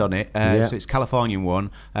Disneyland on it, so it's Californian one,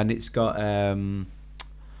 and it's got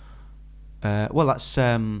that's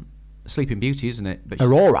Sleeping Beauty, isn't it? But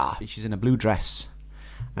Aurora. She's in a blue dress,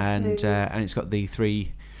 and it's got the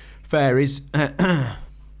 3 fairies.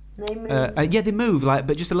 They move. They move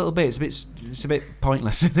but just a little bit. It's a bit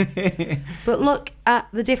pointless. But look at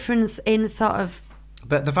the difference in sort of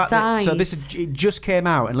But the fact size. it just came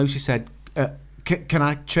out, and Lucy said, "Can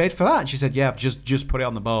I trade for that?" And she said, "Yeah, I've just put it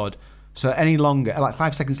on the board." So any longer, like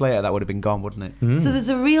 5 seconds later, that would have been gone, wouldn't it? So there's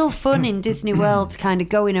a real fun in Disney World kind of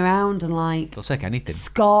going around and like They'll take anything.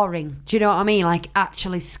 scoring. Do you know what I mean? Like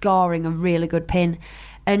actually scoring a really good pin.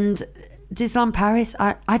 And Disneyland Paris,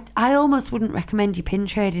 I almost wouldn't recommend you pin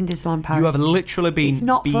trade in Disneyland Paris. You have literally been It's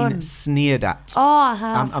not fun. sneered at. Oh, I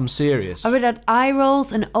have. I'm serious. I would had eye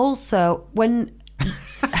rolls, and also when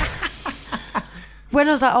when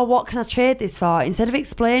I was like, oh, what can I trade this for? Instead of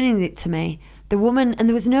explaining it to me, the woman, and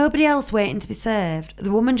there was nobody else waiting to be served,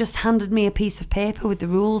 the woman just handed me a piece of paper with the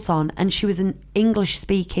rules on, and she was an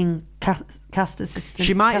English-speaking cast assistant.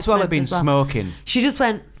 She might as well have been as well. smoking. She just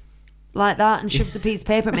went like that and shoved a piece of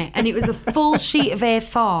paper at me, and it was a full sheet of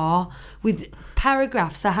A4 with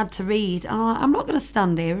paragraphs I had to read, and I'm not going to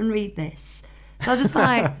stand here and read this. So I just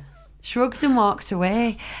like shrugged and walked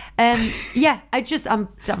away. I'm just going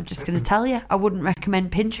to tell you, I wouldn't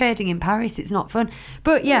recommend pin trading in Paris. It's not fun.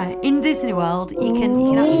 But yeah, in Disney World, you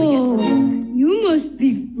can actually get some. You must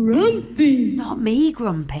be grumpy. It's not me,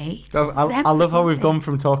 Grumpy. I love how we've gone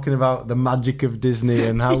from talking about the magic of Disney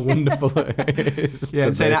and how wonderful it is. Yeah, to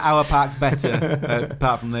and saying this. that our park's better,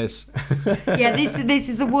 apart from this. Yeah, this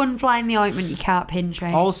is the one fly in the ointment you can't pin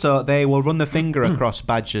trade. Also, they will run the finger across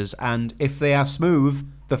badges, and if they are smooth,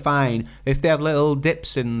 they're fine. If they have little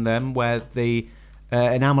dips in them where the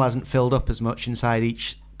enamel hasn't filled up as much inside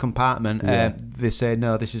each compartment, they say,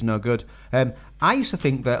 no, this is no good. I used to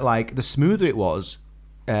think that like the smoother it was,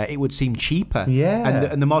 it would seem cheaper. Yeah.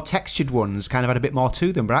 And the more textured ones kind of had a bit more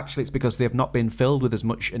to them, but actually it's because they've not been filled with as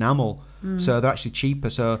much enamel. So they're actually cheaper.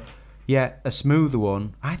 So, yeah, a smoother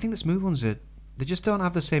one. I think the smooth ones they just don't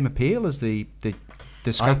have the same appeal as the I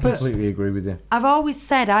scrappers. completely agree with you. I've always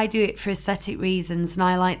said I do it for aesthetic reasons, and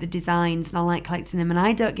I like the designs and I like collecting them, and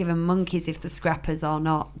I don't give a monkeys if they're scrappers or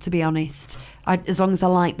not, to be honest, as long as I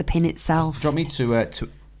like the pin itself. Do you want me to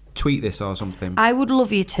tweet this or something? I would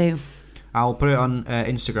love you to. I'll put it on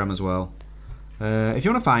Instagram as well. If you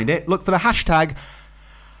want to find it, look for the hashtag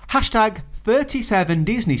 37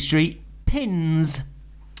 Disney Street pins.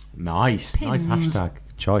 Nice hashtag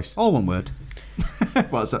choice. All one word.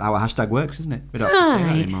 Well, that's how a hashtag works, isn't it? We don't have to say that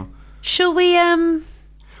Right. anymore. Shall we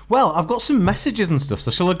Well, I've got some messages and stuff, so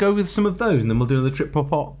shall I go with some of those and then we'll do another trip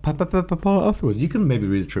report afterwards? You can maybe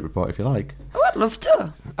read a trip report if you like. Oh, I'd love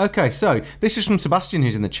to. Okay, so this is from Sebastian,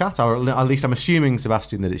 who's in the chat, or at least I'm assuming,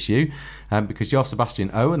 Sebastian, that it's you, because you're Sebastian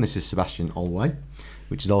O, and this is Sebastian Allway,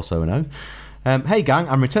 which is also an O. Hey gang,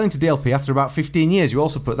 I'm returning to DLP after about 15 years. You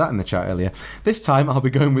also put that in the chat earlier. This time I'll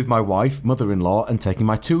be going with my wife, mother-in-law, and taking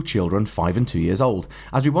my 2 children, 5 and 2 years old,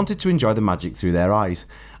 as we wanted to enjoy the magic through their eyes.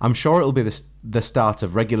 I'm sure it'll be the start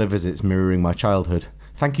of regular visits mirroring my childhood.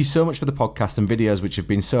 Thank you so much for the podcast and videos which have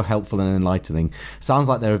been so helpful and enlightening. Sounds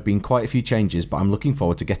like there have been quite a few changes, but I'm looking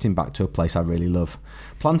forward to getting back to a place I really love.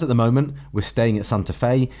 Plans at the moment, we're staying at Santa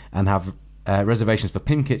Fe and have reservations for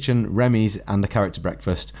Pin Kitchen, Remy's and the Character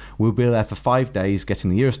Breakfast. We'll be there for 5 days,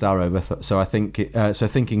 getting the Eurostar over,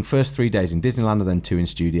 thinking first 3 days in Disneyland and then 2 in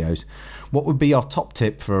studios. What would be your top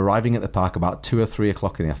tip for arriving at the park about 2 or 3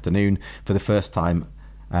 o'clock in the afternoon for the first time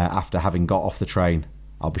after having got off the train?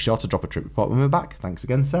 I'll be sure to drop a trip report when we're back. Thanks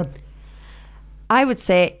again, Seb. I would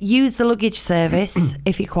say use the luggage service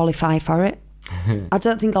if you qualify for it. I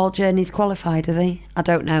don't think all journeys qualify, do they? I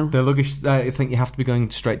don't know. The luggage, I think you have to be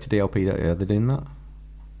going straight to DLP, don't you? Are they doing that?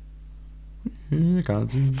 I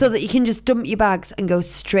can't see. So that you can just dump your bags and go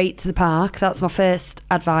straight to the park. That's my first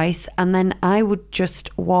advice. And then I would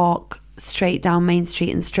just walk straight down Main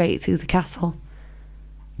Street and straight through the castle.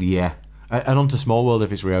 Yeah. And on to Small World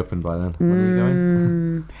if it's reopened by then. Where are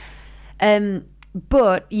you going?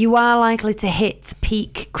 But you are likely to hit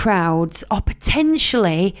peak crowds or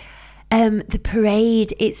potentially... the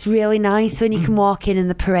parade, it's really nice when you can walk in and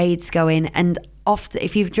the parade's going, and often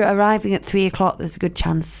if you're arriving at 3 o'clock there's a good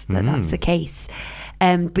chance that that's the case,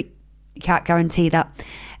 but you can't guarantee that.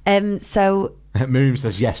 So Miriam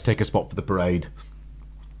says yes, take a spot for the parade.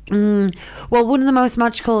 Well, one of the most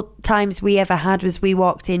magical times we ever had was we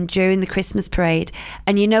walked in during the Christmas parade,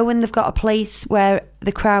 and you know when they've got a place where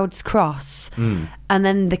the crowds cross and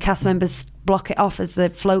then the cast members block it off as the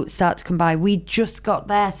floats start to come by. We just got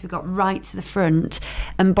there, so we got right to the front,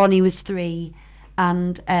 and Bonnie was 3,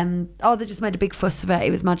 and they just made a big fuss of it.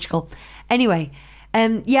 It was magical. Anyway,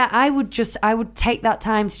 I would take that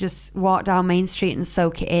time to just walk down Main Street and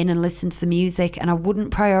soak it in and listen to the music, and I wouldn't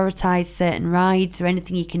prioritise certain rides or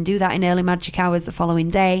anything. You can do that in early magic hours the following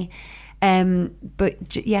day,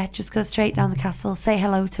 just go straight down the castle, say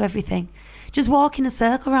hello to everything, just walk in a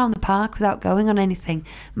circle around the park without going on anything,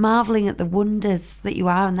 marvelling at the wonders that you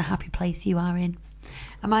are and the happy place you are in.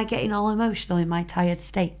 Am I getting all emotional in my tired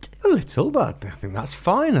state? A little, but I think that's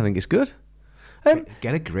fine. I think it's good.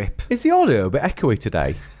 Get a grip. Is the audio a bit echoey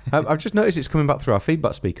today? I've just noticed it's coming back through our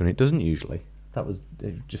feedback speaker, and it doesn't usually.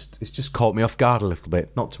 It's just caught me off guard a little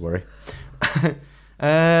bit. Not to worry.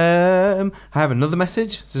 I have another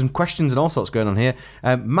message. There's some questions and all sorts going on here.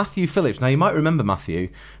 Matthew Phillips. Now, you might remember Matthew.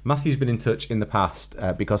 Matthew's been in touch in the past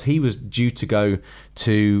because he was due to go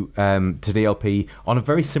to DLP on a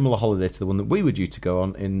very similar holiday to the one that we were due to go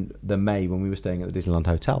on in the May when we were staying at the Disneyland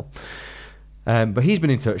Hotel. But he's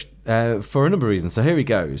been in touch for a number of reasons. So here he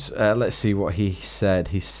goes. Let's see what he said.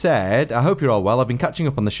 He said, I hope you're all well. I've been catching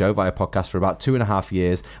up on the show via podcast for about 2.5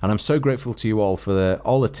 years, and I'm so grateful to you all for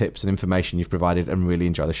all the tips and information you've provided, and really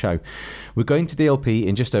enjoy the show. We're going to DLP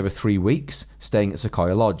in just over 3 weeks, staying at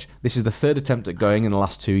Sequoia Lodge. This is the 3rd attempt at going in the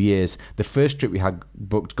last 2 years. The first trip we had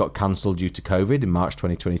booked got cancelled due to COVID in March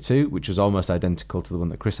 2022, which was almost identical to the one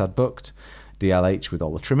that Chris had booked. DLH with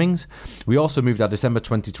all the trimmings. We also moved our December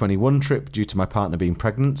 2021 trip due to my partner being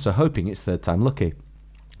pregnant, so hoping it's 3rd time lucky.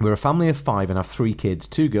 We're a family of 5 and have 3 kids,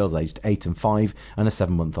 2 girls aged 8 and 5 and a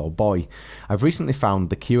 7-month-old boy. I've recently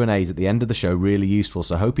found the Q&As at the end of the show really useful,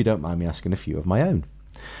 so I hope you don't mind me asking a few of my own.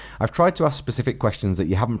 I've tried to ask specific questions that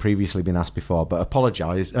you haven't previously been asked before, but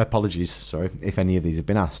apologies if any of these have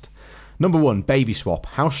been asked. Number 1, baby swap.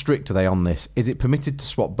 How strict are they on this? Is it permitted to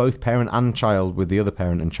swap both parent and child with the other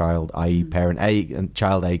parent and child, i.e. parent A and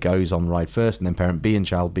child A goes on the ride first, and then parent B and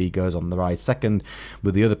child B goes on the ride second,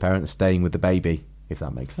 with the other parent staying with the baby, if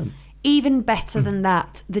that makes sense? Even better than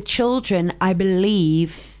that, the children, I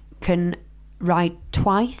believe, can ride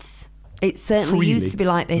twice. It certainly used to be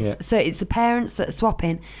like this. Yeah. So it's the parents that are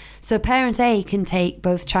swapping. So parent A can take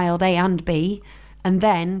both child A and B, and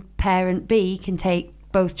then parent B can take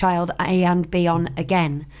both child A and B on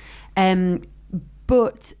again.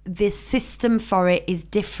 But the system for it is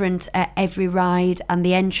different at every ride, and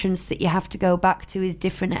the entrance that you have to go back to is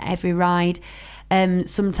different at every ride.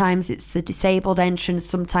 Sometimes it's the disabled entrance,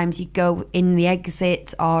 sometimes you go in the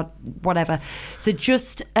exit or whatever. So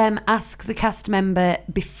just ask the cast member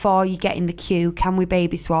before you get in the queue, can we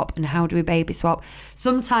baby swap and how do we baby swap?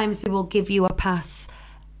 Sometimes they will give you a pass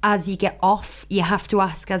as you get off. You have to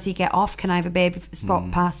ask as you get off, can I have a baby swap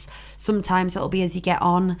pass? Sometimes it'll be as you get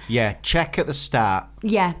on. Yeah, check at the start.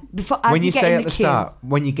 Yeah, before as when you get say in at the the queue. start,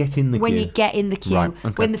 when you get in the queue. When you get in the queue. Right,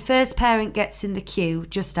 okay. When the first parent gets in the queue,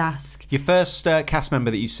 just ask. Your first cast member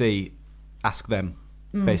that you see, ask them,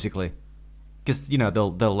 basically. Because,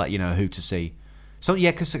 they'll let you know who to see. So,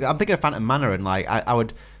 yeah, because I'm thinking of Phantom Manor, and, I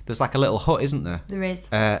would... There's like a little hut, isn't there? There is.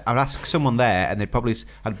 I would ask someone there, and they'd probably...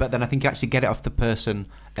 But then I think you actually get it off the person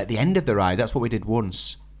at the end of the ride. That's what we did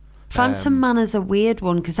once. Phantom Manor's a weird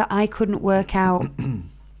one, because I couldn't work out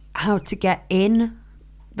how to get in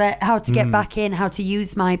how to get back in, how to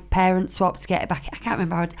use my parent swap to get it back. I can't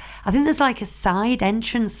remember how. I think there's like a side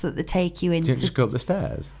entrance that they take you into. Do you just go up the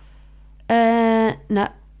stairs?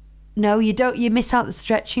 No, you don't. You miss out the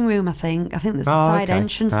stretching room. I think there's a side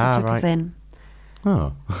entrance that took us in.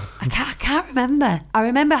 Oh, I can't remember. I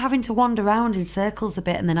remember having to wander around in circles a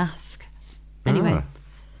bit and then ask. Anyway.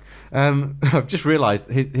 I've just realised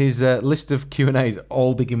his list of Q&As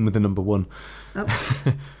all begin with the number 1.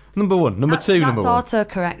 Oh. Number 1, number 2, number 1. That's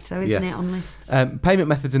autocorrect though, isn't it, on lists? Payment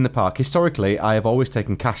methods in the park. Historically, I have always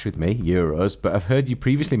taken cash with me, euros, but I've heard you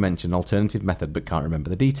previously mention alternative method but can't remember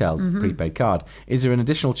the details. Prepaid card. Is there an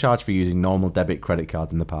additional charge for using normal debit credit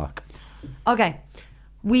cards in the park? Okay.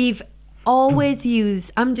 We've always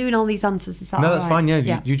used... I'm doing all these answers. Is that No, all that's right? fine.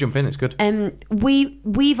 Yeah, you jump in. It's good.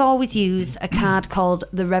 We've always used a card called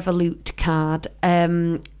the Revolut card.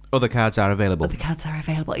 Other cards are available.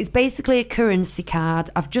 It's basically a currency card.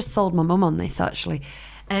 I've just sold my mum on this, actually.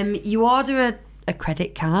 You order a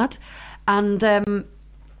credit card, and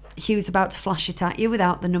Hugh's about to flash it at you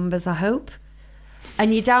without the numbers, I hope.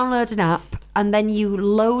 And you download an app, and then you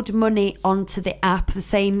load money onto the app the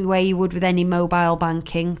same way you would with any mobile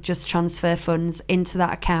banking, just transfer funds into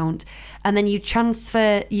that account. And then you change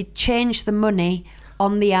the money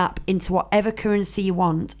on the app into whatever currency you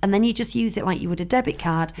want, and then you just use it like you would a debit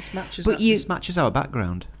card. This matches our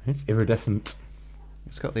background. It's iridescent.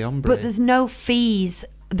 It's got the ombre. But there's no fees.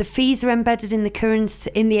 The fees are embedded in the currency,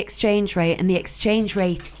 in the exchange rate, and the exchange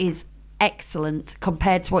rate is excellent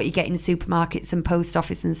compared to what you get in supermarkets and post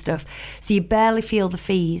office and stuff. So you barely feel the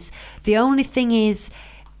fees. The only thing is,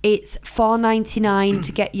 it's $4.99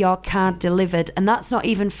 to get your card delivered, and that's not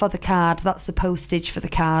even for the card. That's the postage for the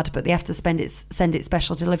card, but they have to send it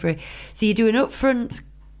special delivery. So you do an upfront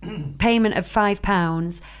payment of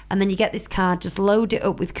 £5, and then you get this card. Just load it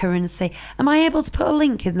up with currency. Am I able to put a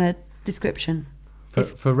link in the description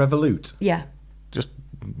for Revolut? Yeah.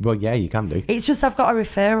 Well, yeah, you can do. It's just I've got a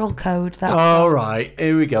referral code. All right,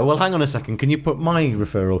 here we go. Well, hang on a second. Can you put my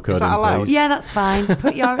referral code Is that in, allowed? please? Yeah, that's fine.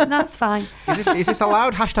 That's fine. Is this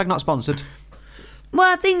allowed? Hashtag not sponsored. Well,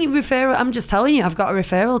 I think referral. I'm just telling you, I've got a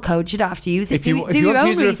referral code. You don't have to use it. If you do want your to own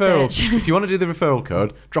use the research. if you want to do the referral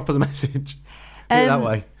code, drop us a message. Do it that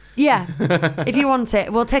way. Yeah, if you want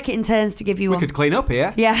it, we'll take it in turns to give you We one. could clean up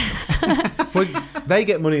here. Yeah. Well, they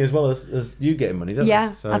get money as well as you get money, don't Yeah,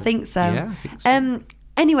 they? So, I think so. Yeah, I think so.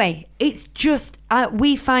 Anyway, it's just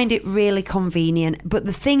we find it really convenient. But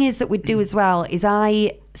the thing is that we do as well is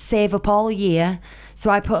I save up all year, so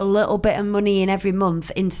I put a little bit of money in every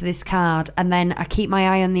month into this card, and then I keep my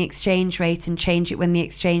eye on the exchange rate and change it when the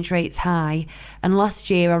exchange rate's high. And last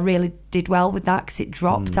year I really did well with that because it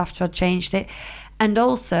dropped after I changed it. And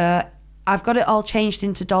also, I've got it all changed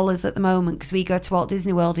into dollars at the moment because we go to Walt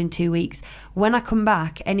Disney World in 2 weeks. When I come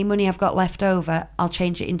back, any money I've got left over, I'll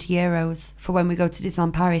change it into euros for when we go to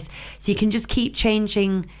Disneyland Paris. So you can just keep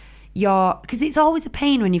changing because it's always a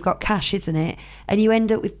pain when you've got cash, isn't it? And you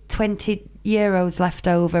end up with 20 euros left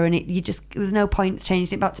over, and there's no point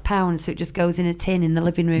changing it back to pounds, so it just goes in a tin in the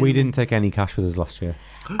living room. We didn't take any cash with us last year.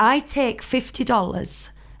 I take $50.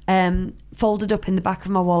 Folded up in the back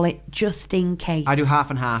of my wallet just in case. I do half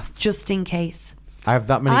and half. Just in case. I have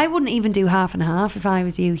that many. I wouldn't even do half and half if I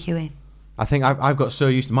was you, Huey. I think I've got so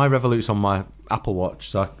used to my Revolut's on my Apple Watch,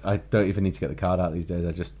 so I don't even need to get the card out these days.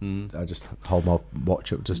 I just hold my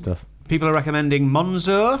watch up to stuff. People are recommending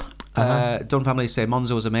Monzo. Dunn family say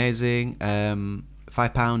Monzo was amazing.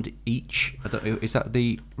 £5 each. Is that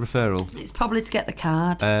the referral? It's probably to get the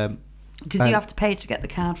card. Because you have to pay to get the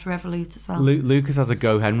card for Revolut as well. Lucas has a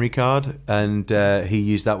Go Henry card, and he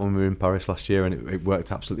used that when we were in Paris last year, and it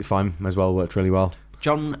worked absolutely fine as well. Worked really well.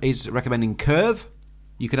 John is recommending Curve.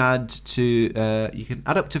 You can add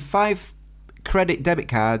up to 5 credit debit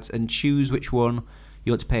cards and choose which one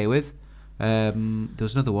you want to pay with. There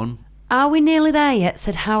was another one. Are we nearly there yet?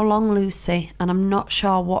 Said how long, Lucy? And I'm not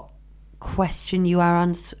sure what question you are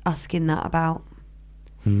asking that about.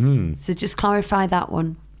 Mm-hmm. So just clarify that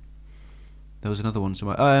one. There was another one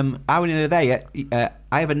somewhere. Are we nearly there yet?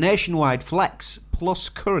 I have a Nationwide Flex Plus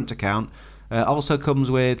current account. Also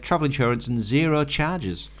comes with travel insurance and 0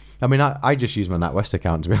 charges. I mean, I just used my NatWest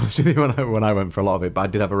account, to be honest with you, when I went for a lot of it, but I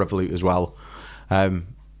did have a Revolut as well.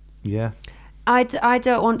 Yeah. I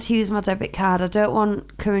don't want to use my debit card. I don't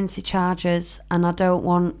want currency charges, and I don't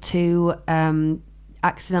want to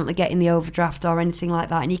accidentally get in the overdraft or anything like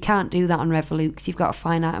that. And you can't do that on Revolut because you've got a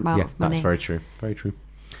finite amount of money. That's very true. Very true.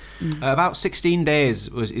 About 16 days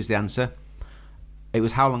is the answer. It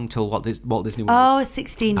was how long till Walt Disney World? Oh,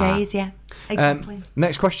 16 days, yeah. Exactly.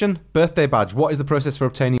 Next question, birthday badge. What is the process for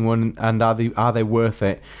obtaining one, and are they worth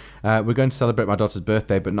it? We're going to celebrate my daughter's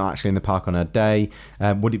birthday, but not actually in the park on her day.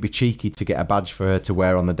 Would it be cheeky to get a badge for her to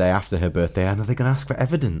wear on the day after her birthday? And are they going to ask for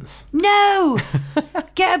evidence? No!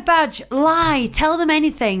 Get a badge. Lie. Tell them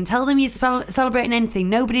anything. Tell them you're celebrating anything.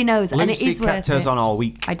 Nobody knows. Lucy and it is worth kept hers it. on all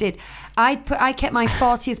week. I did. I kept my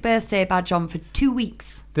 40th birthday badge on for 2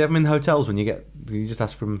 weeks. They have them in hotels when you just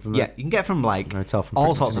ask from Yeah, you can get from like hotel from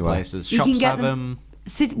all sorts of places. You Shops can get have them.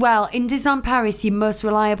 Well, in Disneyland Paris, your most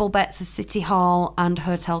reliable bets are City Hall and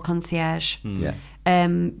Hotel Concierge. Yeah.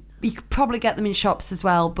 You could probably get them in shops as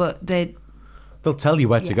well, but they'll tell you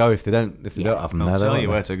where to go if they don't have them there. They'll tell you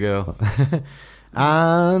where to go.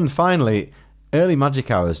 And finally, early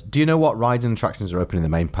magic hours. Do you know what rides and attractions are open in the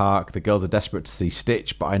main park? The girls are desperate to see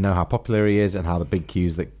Stitch, but I know how popular he is and how big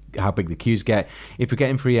the queues get. If we're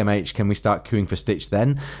getting free MH, can we start queuing for Stitch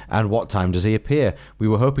then? And what time does he appear? We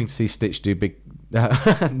were hoping to see Stitch do big... no,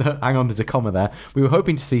 hang on, there's a comma there. We were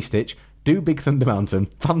hoping to see Stitch do Big Thunder Mountain,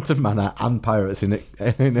 Phantom Manor and Pirates in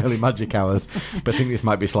early magic hours, but I think this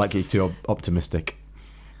might be slightly too optimistic.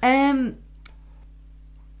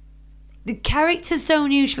 the characters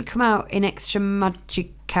don't usually come out in extra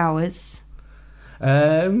magic hours.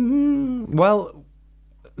 Well...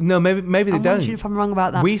 No, maybe they don't. I'm wondering if I'm wrong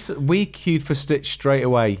about that. We queued for Stitch straight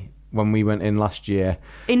away when we went in last year.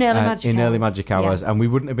 In early magic hours. Yeah. And we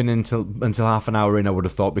wouldn't have been until half an hour in, I would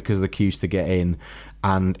have thought, because of the queues to get in.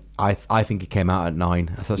 And I think he came out at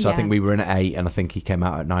 9. So I think we were in at 8, and I think he came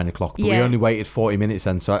out at 9 o'clock. But we only waited 40 minutes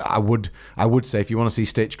then. So I would say if you want to see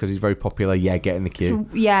Stitch because he's very popular, get in the queue. So,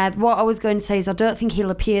 what I was going to say is I don't think he'll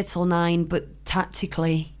appear till 9, but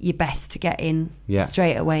tactically you're best to get in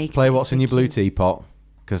straight away. Play What's in Your Blue Teapot.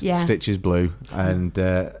 Because Stitch is blue, and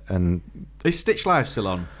is Stitch Live still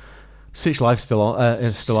on? Stitch Live's still on.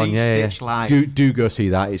 Stitch Live. Do go see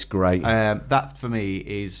that. It's great. That for me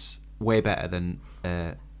is way better than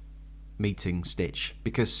meeting Stitch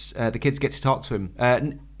because the kids get to talk to him.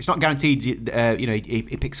 It's not guaranteed.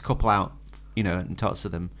 He picks a couple out, and talks to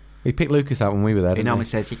them. He picked Lucas out when we were there. He normally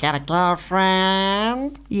says, "You got a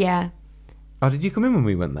girlfriend?" Yeah. Oh, did you come in when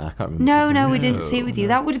we went there? I can't remember. No, we didn't see it with you.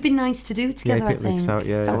 That would have been nice to do together, I think. Out,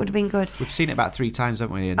 that would have been good. We've seen it about 3 times,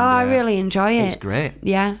 haven't we? And, I really enjoy it. It's great.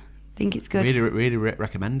 Yeah, I think it's good. Really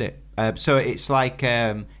recommend it. So it's like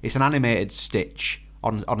it's an animated Stitch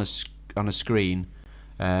on a screen,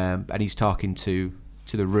 and he's talking to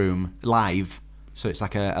the room live. So it's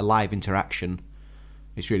like a live interaction.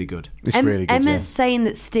 It's really good. It's really good. Emma's saying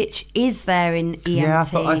that Stitch is there in EMT. Yeah,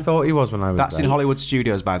 I thought he was when I was there. That's in Hollywood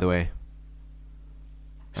Studios, by the way.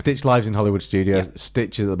 Stitch Live's in Hollywood Studios. Yeah.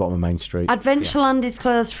 Stitch is at the bottom of Main Street. Adventureland is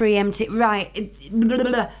closed for EMT. Right.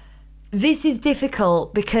 This is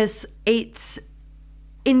difficult because it's,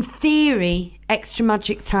 in theory, extra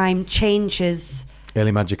magic time changes.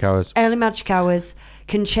 Early magic hours. Early magic hours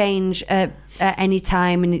can change at any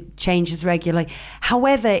time, and it changes regularly.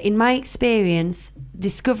 However, in my experience,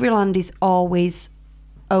 Discoveryland is always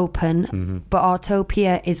open, but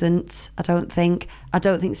Autopia isn't. I don't think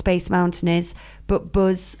Space Mountain is, but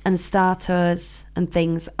Buzz and Star Tours and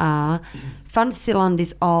things are. Fantasyland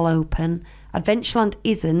is all open. Adventureland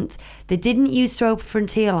isn't. They didn't used to open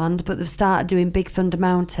Frontierland, but they've started doing Big Thunder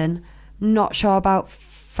Mountain. Not sure about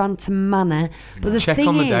Phantom Manor, but the check thing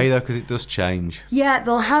on the is, day though, because it does change. Yeah,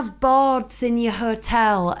 they'll have boards in your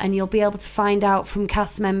hotel, and you'll be able to find out from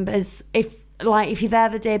cast members if you're there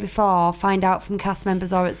the day before, find out from cast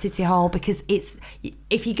members or at City Hall, because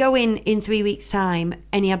if you go in 3 weeks' time,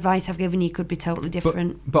 any advice I've given you could be totally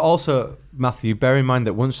different. But also, Matthew, bear in mind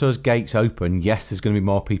that once those gates open, yes, there's going to be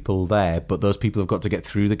more people there, but those people have got to get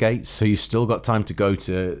through the gates, so you've still got time to go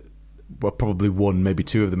to probably 1, maybe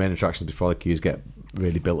 2 of the main attractions before the queues get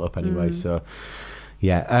really built up anyway. So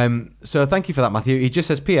so thank you for that, Matthew. He just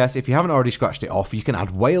says, P.S. if you haven't already scratched it off, you can add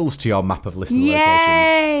Wales to your map of listener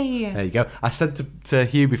locations. There you go. I said to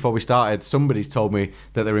Hugh before we started, somebody's told me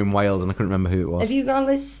that they're in Wales, and I couldn't remember who it was. Have you got a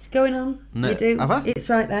list going on? No. You do? Have I? It's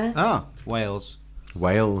right there. Oh, Wales.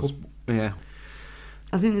 Yeah.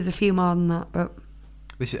 I think there's a few more than that, but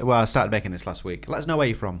I started making this last week. Let us know where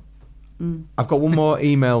you're from. I've got one more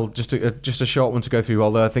email, just a short one to go through,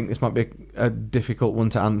 although I think this might be a difficult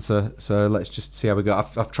one to answer, so let's just see how we go.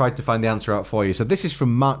 I've tried to find the answer out for you. So this is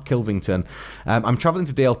from Mark Kilvington. I'm travelling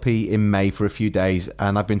to DLP in May for a few days,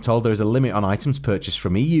 and I've been told there is a limit on items purchased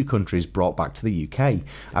from EU countries brought back to the UK.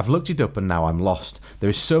 I've looked it up and now I'm lost. There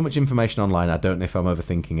is so much information online, I don't know if I'm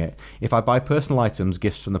overthinking it. If I buy personal items,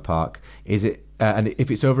 gifts from the park, is it and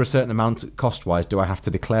if it's over a certain amount cost-wise, do I have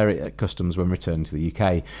to declare it at customs when returning to the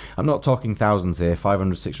UK? I'm not talking thousands here.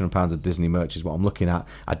 £500, £600 of Disney merch is what I'm looking at.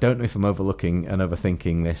 I don't know if I'm overlooking and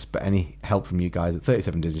overthinking this, but any help from you guys at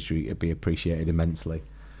 37 Disney Street would be appreciated immensely.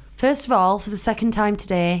 First of all, for the second time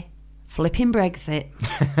today, flipping Brexit.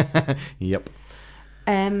 Yep.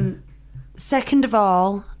 Second of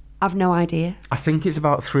all, I've no idea. I think it's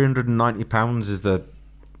about £390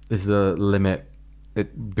 is the limit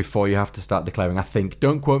before you have to start declaring. I think.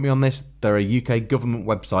 Don't quote me on this. There are UK government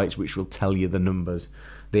websites which will tell you the numbers,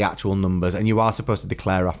 the actual numbers, and you are supposed to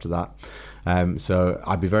declare after that. So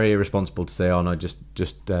I'd be very irresponsible to say, oh no, just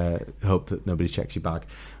hope that nobody checks your bag.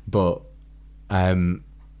 But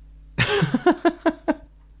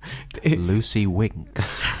Lucy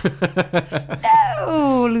winks.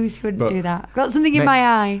 No, Lucy wouldn't do that. I've got something in my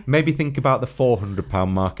eye. Maybe think about the £400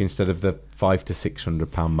 mark instead of the £500 to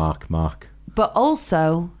 £600 mark. But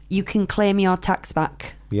also, you can claim your tax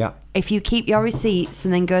back. Yeah. If you keep your receipts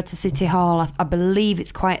and then go to City Hall, I believe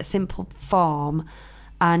it's quite a simple form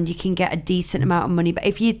and you can get a decent amount of money. But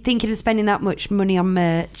if you're thinking of spending that much money on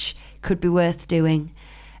merch, could be worth doing.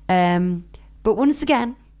 But once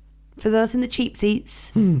again, for those in the cheap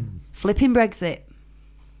seats, flipping Brexit.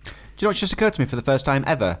 Do you know what just occurred to me for the first time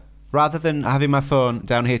ever? Rather than having my phone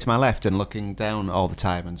down here to my left and looking down all the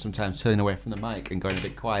time and sometimes turning away from the mic and going a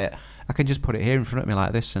bit quiet, I can just put it here in front of me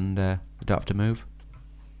like this and I don't have to move.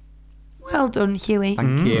 Well done, Huey.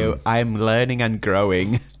 Thank you. I'm learning and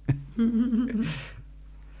growing.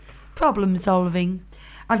 Problem solving.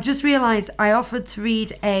 I've just realised I offered to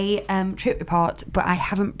read a trip report, but I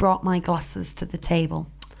haven't brought my glasses to the table.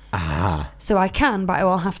 Ah. So I can, but I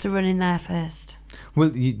will have to run in there first.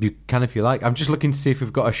 Well, you can if you like. I'm just looking to see if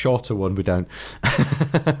we've got a shorter one. We don't.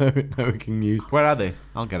 that we can use. Where are they?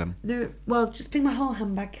 I'll get them. Well, just bring my whole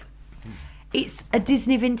handbag. It's a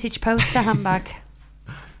Disney vintage poster handbag.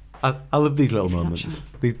 I love these little moments.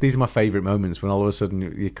 These are my favourite moments when all of a sudden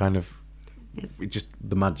you kind of...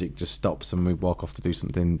 the magic just stops and we walk off to do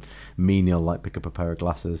something menial like pick up a pair of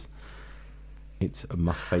glasses. It's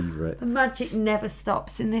my favourite. The magic never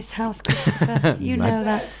stops in this house, Christopher. You know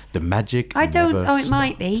that. The magic I don't. never It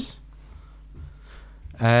might be.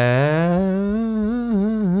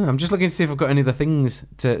 I'm just looking to see if I've got any other things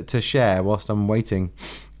to share whilst I'm waiting.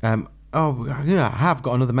 Yeah, I have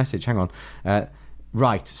got another message. Hang on.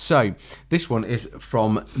 Right, so this one is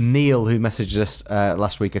from Neil, who messaged us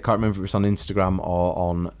last week. I can't remember if it was on Instagram or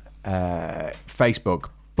on Facebook.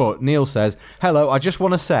 But Neil says, hello, I just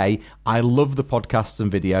want to say I love the podcasts and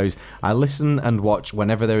videos. I listen and watch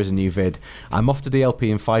whenever there is a new vid. I'm off to DLP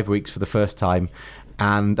in 5 weeks for the first time.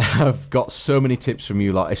 And I've got so many tips from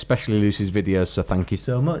you lot, especially Lucy's videos. So thank you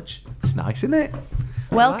so much. It's nice, isn't it?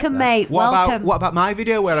 Welcome, mate. Welcome. What about my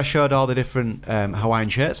video where I showed all the different Hawaiian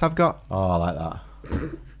shirts I've got? Oh, I like that.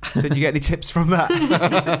 Did you get any tips from that?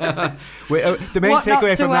 The main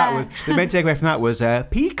takeaway from that was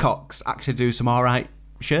peacocks actually do some all right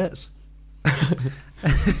shirts.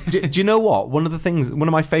 do you know what? One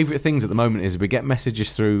of my favourite things at the moment is we get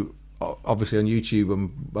messages through, obviously on YouTube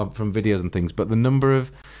and from videos and things, but the number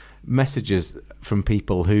of messages from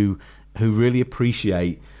people who really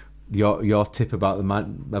appreciate your tip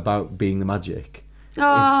about being the magic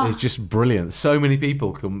is just brilliant. So many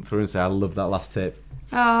people come through and say, I love that last tip.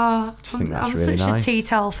 Oh, Just think that's I'm really such nice. a tea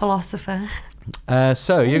towel philosopher.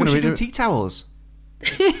 So you're going to read do tea towels.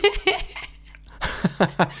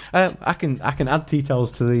 I can add tea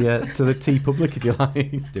towels to the tea public if you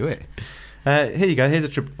like. Do it. Here you go. Here's a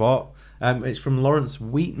trip report. It's from Lawrence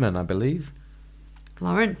Wheatman, I believe.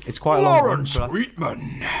 Lawrence. It's quite a long one.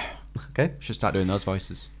 Wheatman. Okay. Should start doing those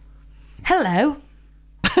voices. Hello.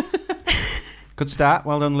 Good start.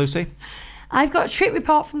 Well done, Lucy. I've got a trip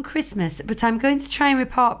report from Christmas, but I'm going to try and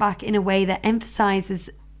report back in a way that emphasises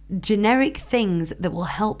generic things that will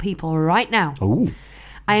help people right now. Ooh.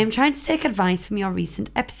 I am trying to take advice from your recent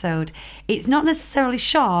episode. It's not necessarily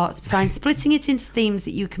short, but I'm splitting it into themes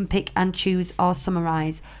that you can pick and choose or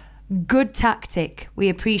summarise. Good tactic. We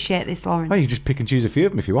appreciate this, Lawrence. Well, you just pick and choose a few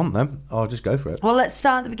of them if you want them, or just go for it. Well, let's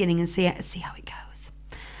start at the beginning and see how it goes.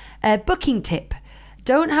 Booking tip.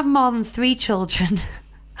 Don't have more than 3 children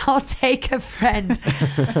or take a friend.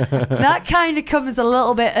 That kind of comes a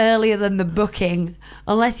little bit earlier than the booking,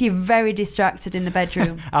 unless you're very distracted in the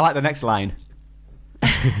bedroom. I like the next line.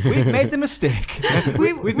 We've made the mistake.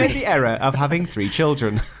 We've made the error of having 3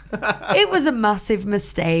 children. It was a massive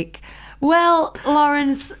mistake. Well,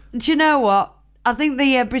 Lawrence, do you know what? I think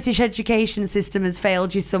the British education system has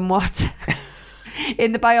failed you somewhat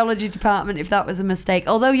in the biology department if that was a mistake.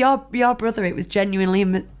 Although your brother, it was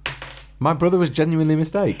genuinely My brother was genuinely a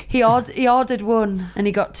mistake. He ordered one and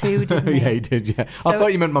he got two, didn't he? Yeah, he did, yeah. I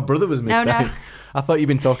thought you meant my brother was a mistake. No. I thought you'd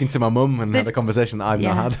been talking to my mum and had a conversation that I've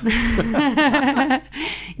not had.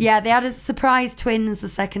 Yeah, they had a surprise twins the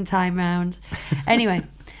second time round. Anyway,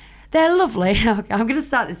 they're lovely. I'm going to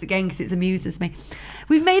start this again because it amuses me.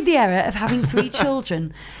 We've made the error of having 3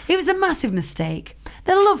 children. It was a massive mistake.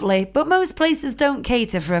 They're lovely, but most places don't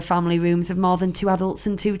cater for a family rooms of more than 2 adults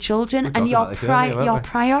and 2 children. And your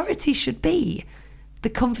priority should be the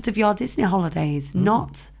comfort of your Disney holidays,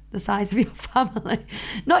 not the size of your family,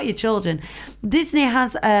 not your children. Disney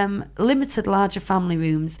has limited larger family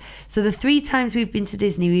rooms. So the 3 times we've been to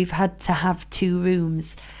Disney, we've had to have 2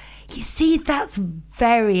 rooms. You see, that's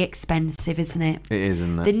very expensive, isn't it? It is,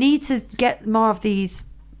 isn't it? They need to get more of these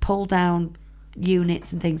pull-down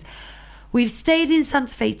units and things. We've stayed in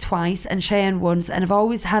Santa Fe twice and Cheyenne once and have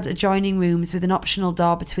always had adjoining rooms with an optional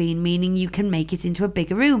door between, meaning you can make it into a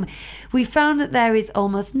bigger room. We found that there is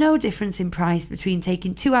almost no difference in price between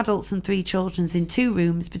taking 2 adults and 3 children in 2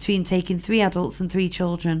 rooms between taking 3 adults and 3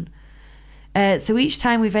 children. So each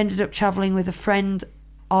time we've ended up travelling with a friend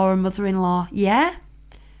or a mother-in-law. Yeah?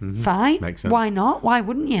 Fine. Makes sense. Why not? Why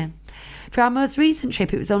wouldn't you? For our most recent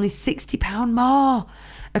trip, it was only £60 more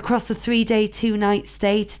across a 3-day, 2-night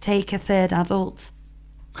stay to take a 3rd adult.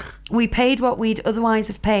 We paid what we'd otherwise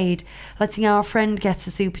have paid, letting our friend get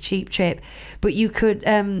a super cheap trip, but you could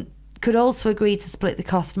also agree to split the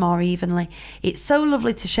cost more evenly. It's so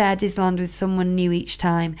lovely to share Disneyland with someone new each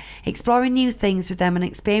time, exploring new things with them and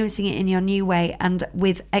experiencing it in your new way, and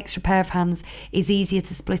with extra pair of hands is easier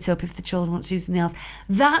to split up if the children want to do something else.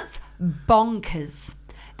 That's bonkers.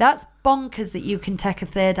 That's bonkers that you can take a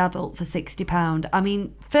 3rd adult for £60. I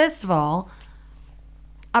mean, first of all,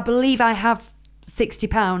 I believe I have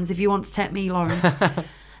 £60 if you want to take me, Lawrence.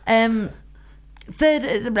 Third,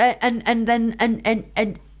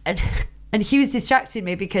 and Hugh's distracting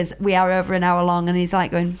me because we are over an hour long and he's like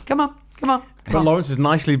going, come on. But Lawrence has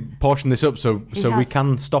nicely portioned this up so we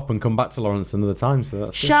can stop and come back to Lawrence another time. So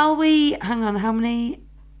that's Shall we? Hang on, how many?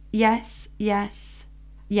 Yes.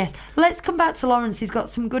 Let's come back to Lawrence. He's got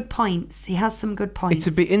some good points. He has some good points.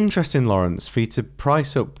 It'd be interesting, Lawrence, for you to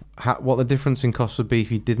price up what the difference in cost would be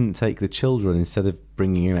if you didn't take the children instead of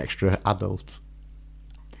bringing in extra adults.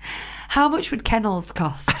 How much would kennels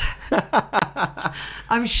cost?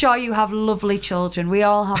 I'm sure you have lovely children. We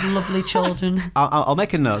all have lovely children. I'll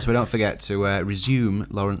make a note so we don't forget to resume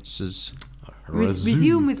Lawrence's...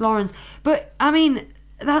 Resume with Lawrence. But, I mean,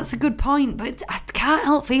 that's a good point. But I can't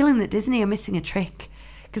help feeling that Disney are missing a trick.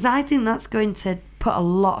 Because I think that's going to put a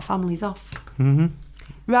lot of families off. Mm-hmm.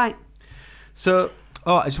 Right. So,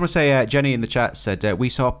 I just want to say, Jenny in the chat said, we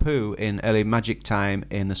saw Pooh in early magic time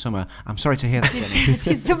in the summer. I'm sorry to hear that, Jenny.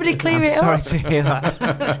 Did somebody clear it I'm up? sorry to hear that.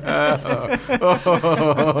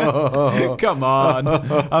 Come on.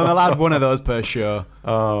 I'm allowed one of those per show.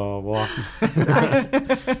 Oh, what?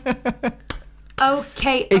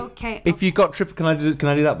 Okay. If you've got trip, can I do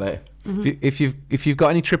that bit? Mm-hmm. If you've got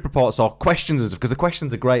any trip reports or questions, because the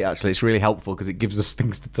questions are great, actually, it's really helpful because it gives us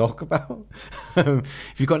things to talk about.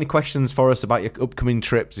 If you've got any questions for us about your upcoming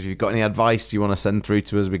trips, if you've got any advice you want to send through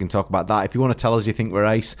to us, we can talk about that. If you want to tell us you think we're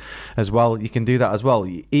ace as well, you can do that as well.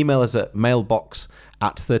 Email us at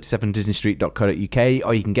mailbox@37disneystreet.co.uk,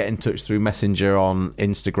 or you can get in touch through Messenger on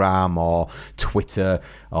Instagram or Twitter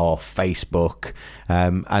or Facebook,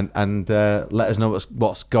 and let us know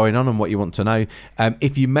what's going on and what you want to know.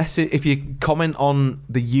 If you comment on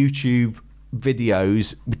the YouTube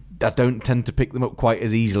videos, I don't tend to pick them up quite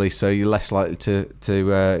as easily, so you're less likely to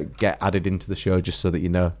get added into the show, just so that you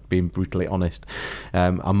know, being brutally honest.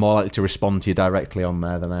 I'm more likely to respond to you directly on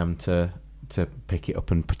there than I am to pick it up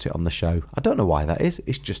and put it on the show. I don't know why that is.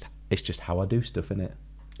 It's just how I do stuff, innit?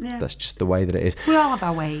 Yeah. That's just the way that it is. We all have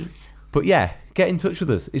our ways. But yeah, get in touch with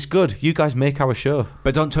us. It's good. You guys make our show.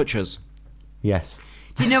 But don't touch us. Yes.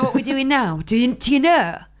 Do you know what we're doing now? Do you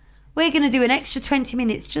know? We're going to do an extra 20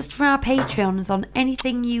 minutes just for our Patreons on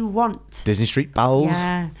anything you want. Disney Street Pals.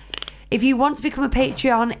 Yeah. If you want to become a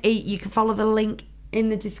Patreon, you can follow the link in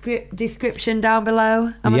the description down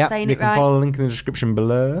below. Am I saying it right? You can follow the link in the description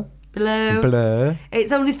below. Below.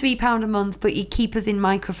 It's only £3 a month, but you keep us in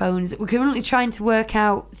microphones. We're currently trying to work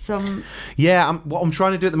out some... Yeah, what I'm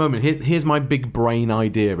trying to do at the moment, here's my big brain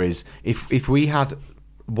idea is, if we had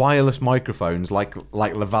wireless microphones like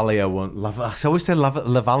Lavalier one... I always say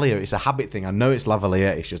Lavalier, it's a habit thing. I know it's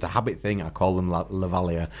Lavalier, it's just a habit thing. I call them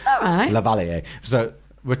Lavalier. All right. Lavalier. So...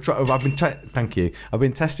 Thank you. I've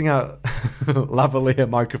been testing out lavalier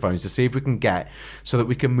microphones to see if we can get so that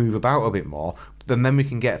we can move about a bit more. Then we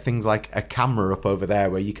can get things like a camera up over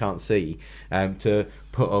there where you can't see, to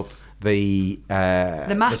put up the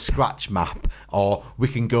map. scratch map, or we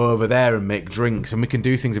can go over there and make drinks, and we can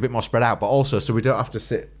do things a bit more spread out, but also so we don't have to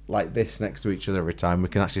sit like this next to each other every time. We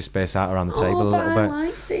can actually space out around the table a little bit. I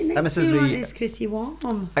like sitting Emma next to says you like the- this, Chrissy.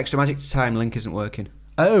 Warm. Extra Magic Time link isn't working.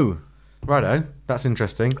 Oh, righto, that's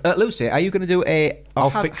interesting. Lucy, are you going to do a... I'll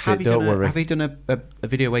fix it, don't worry. Have you done a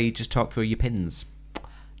video where you just talk through your pins?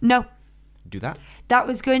 No. Do that. That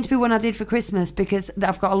was going to be one I did for Christmas because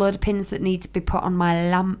I've got a load of pins that need to be put on my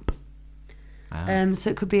lamp. So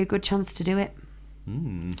it could be a good chance to do it.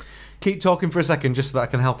 Keep talking for a second just so that I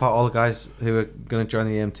can help out all the guys who are going to join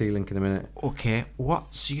the EMT link in a minute. Okay,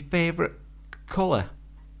 what's your favourite colour?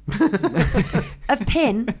 Of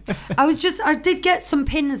pin, I did get some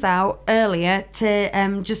pins out earlier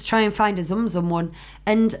to just try and find a Zum Zum one,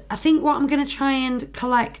 and I think what I'm going to try and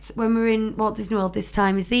collect when we're in Walt Disney World this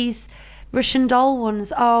time is these Russian doll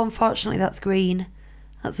ones. Oh, unfortunately that's green.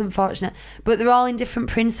 That's unfortunate, but they're all in different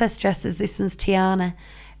princess dresses. This one's Tiana,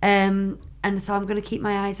 and so I'm going to keep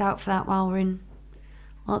my eyes out for that while we're in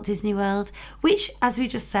Walt Disney World, which, as we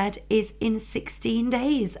just said, is in 16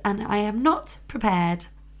 days, and I am not prepared.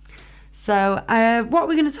 So, what are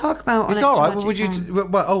we going to talk about on It's Extra all right. Magic Well, would you?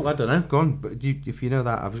 Time? Well, I don't know. Go on. But if you know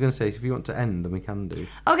that, I was going to say if you want to end, then we can do.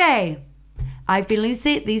 Okay. I've been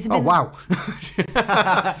Lucy. These have Oh been... wow!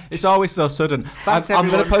 It's always so sudden. Thanks, I'm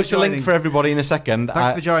going everyone, to post for a link joining. for everybody in a second.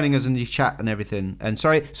 Thanks for joining us in your chat and everything. And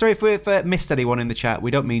sorry if we've missed anyone in the chat.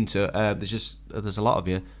 We don't mean to. There's a lot of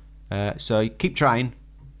you. So keep trying.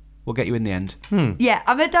 We'll get you in the end. Yeah,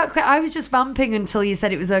 I made that quick. I was just vamping until you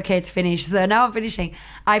said it was okay to finish. So now I'm finishing.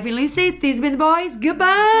 I've been Lucy. These have been the boys.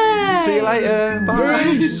 Goodbye. See you later. Bye.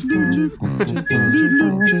 Peace.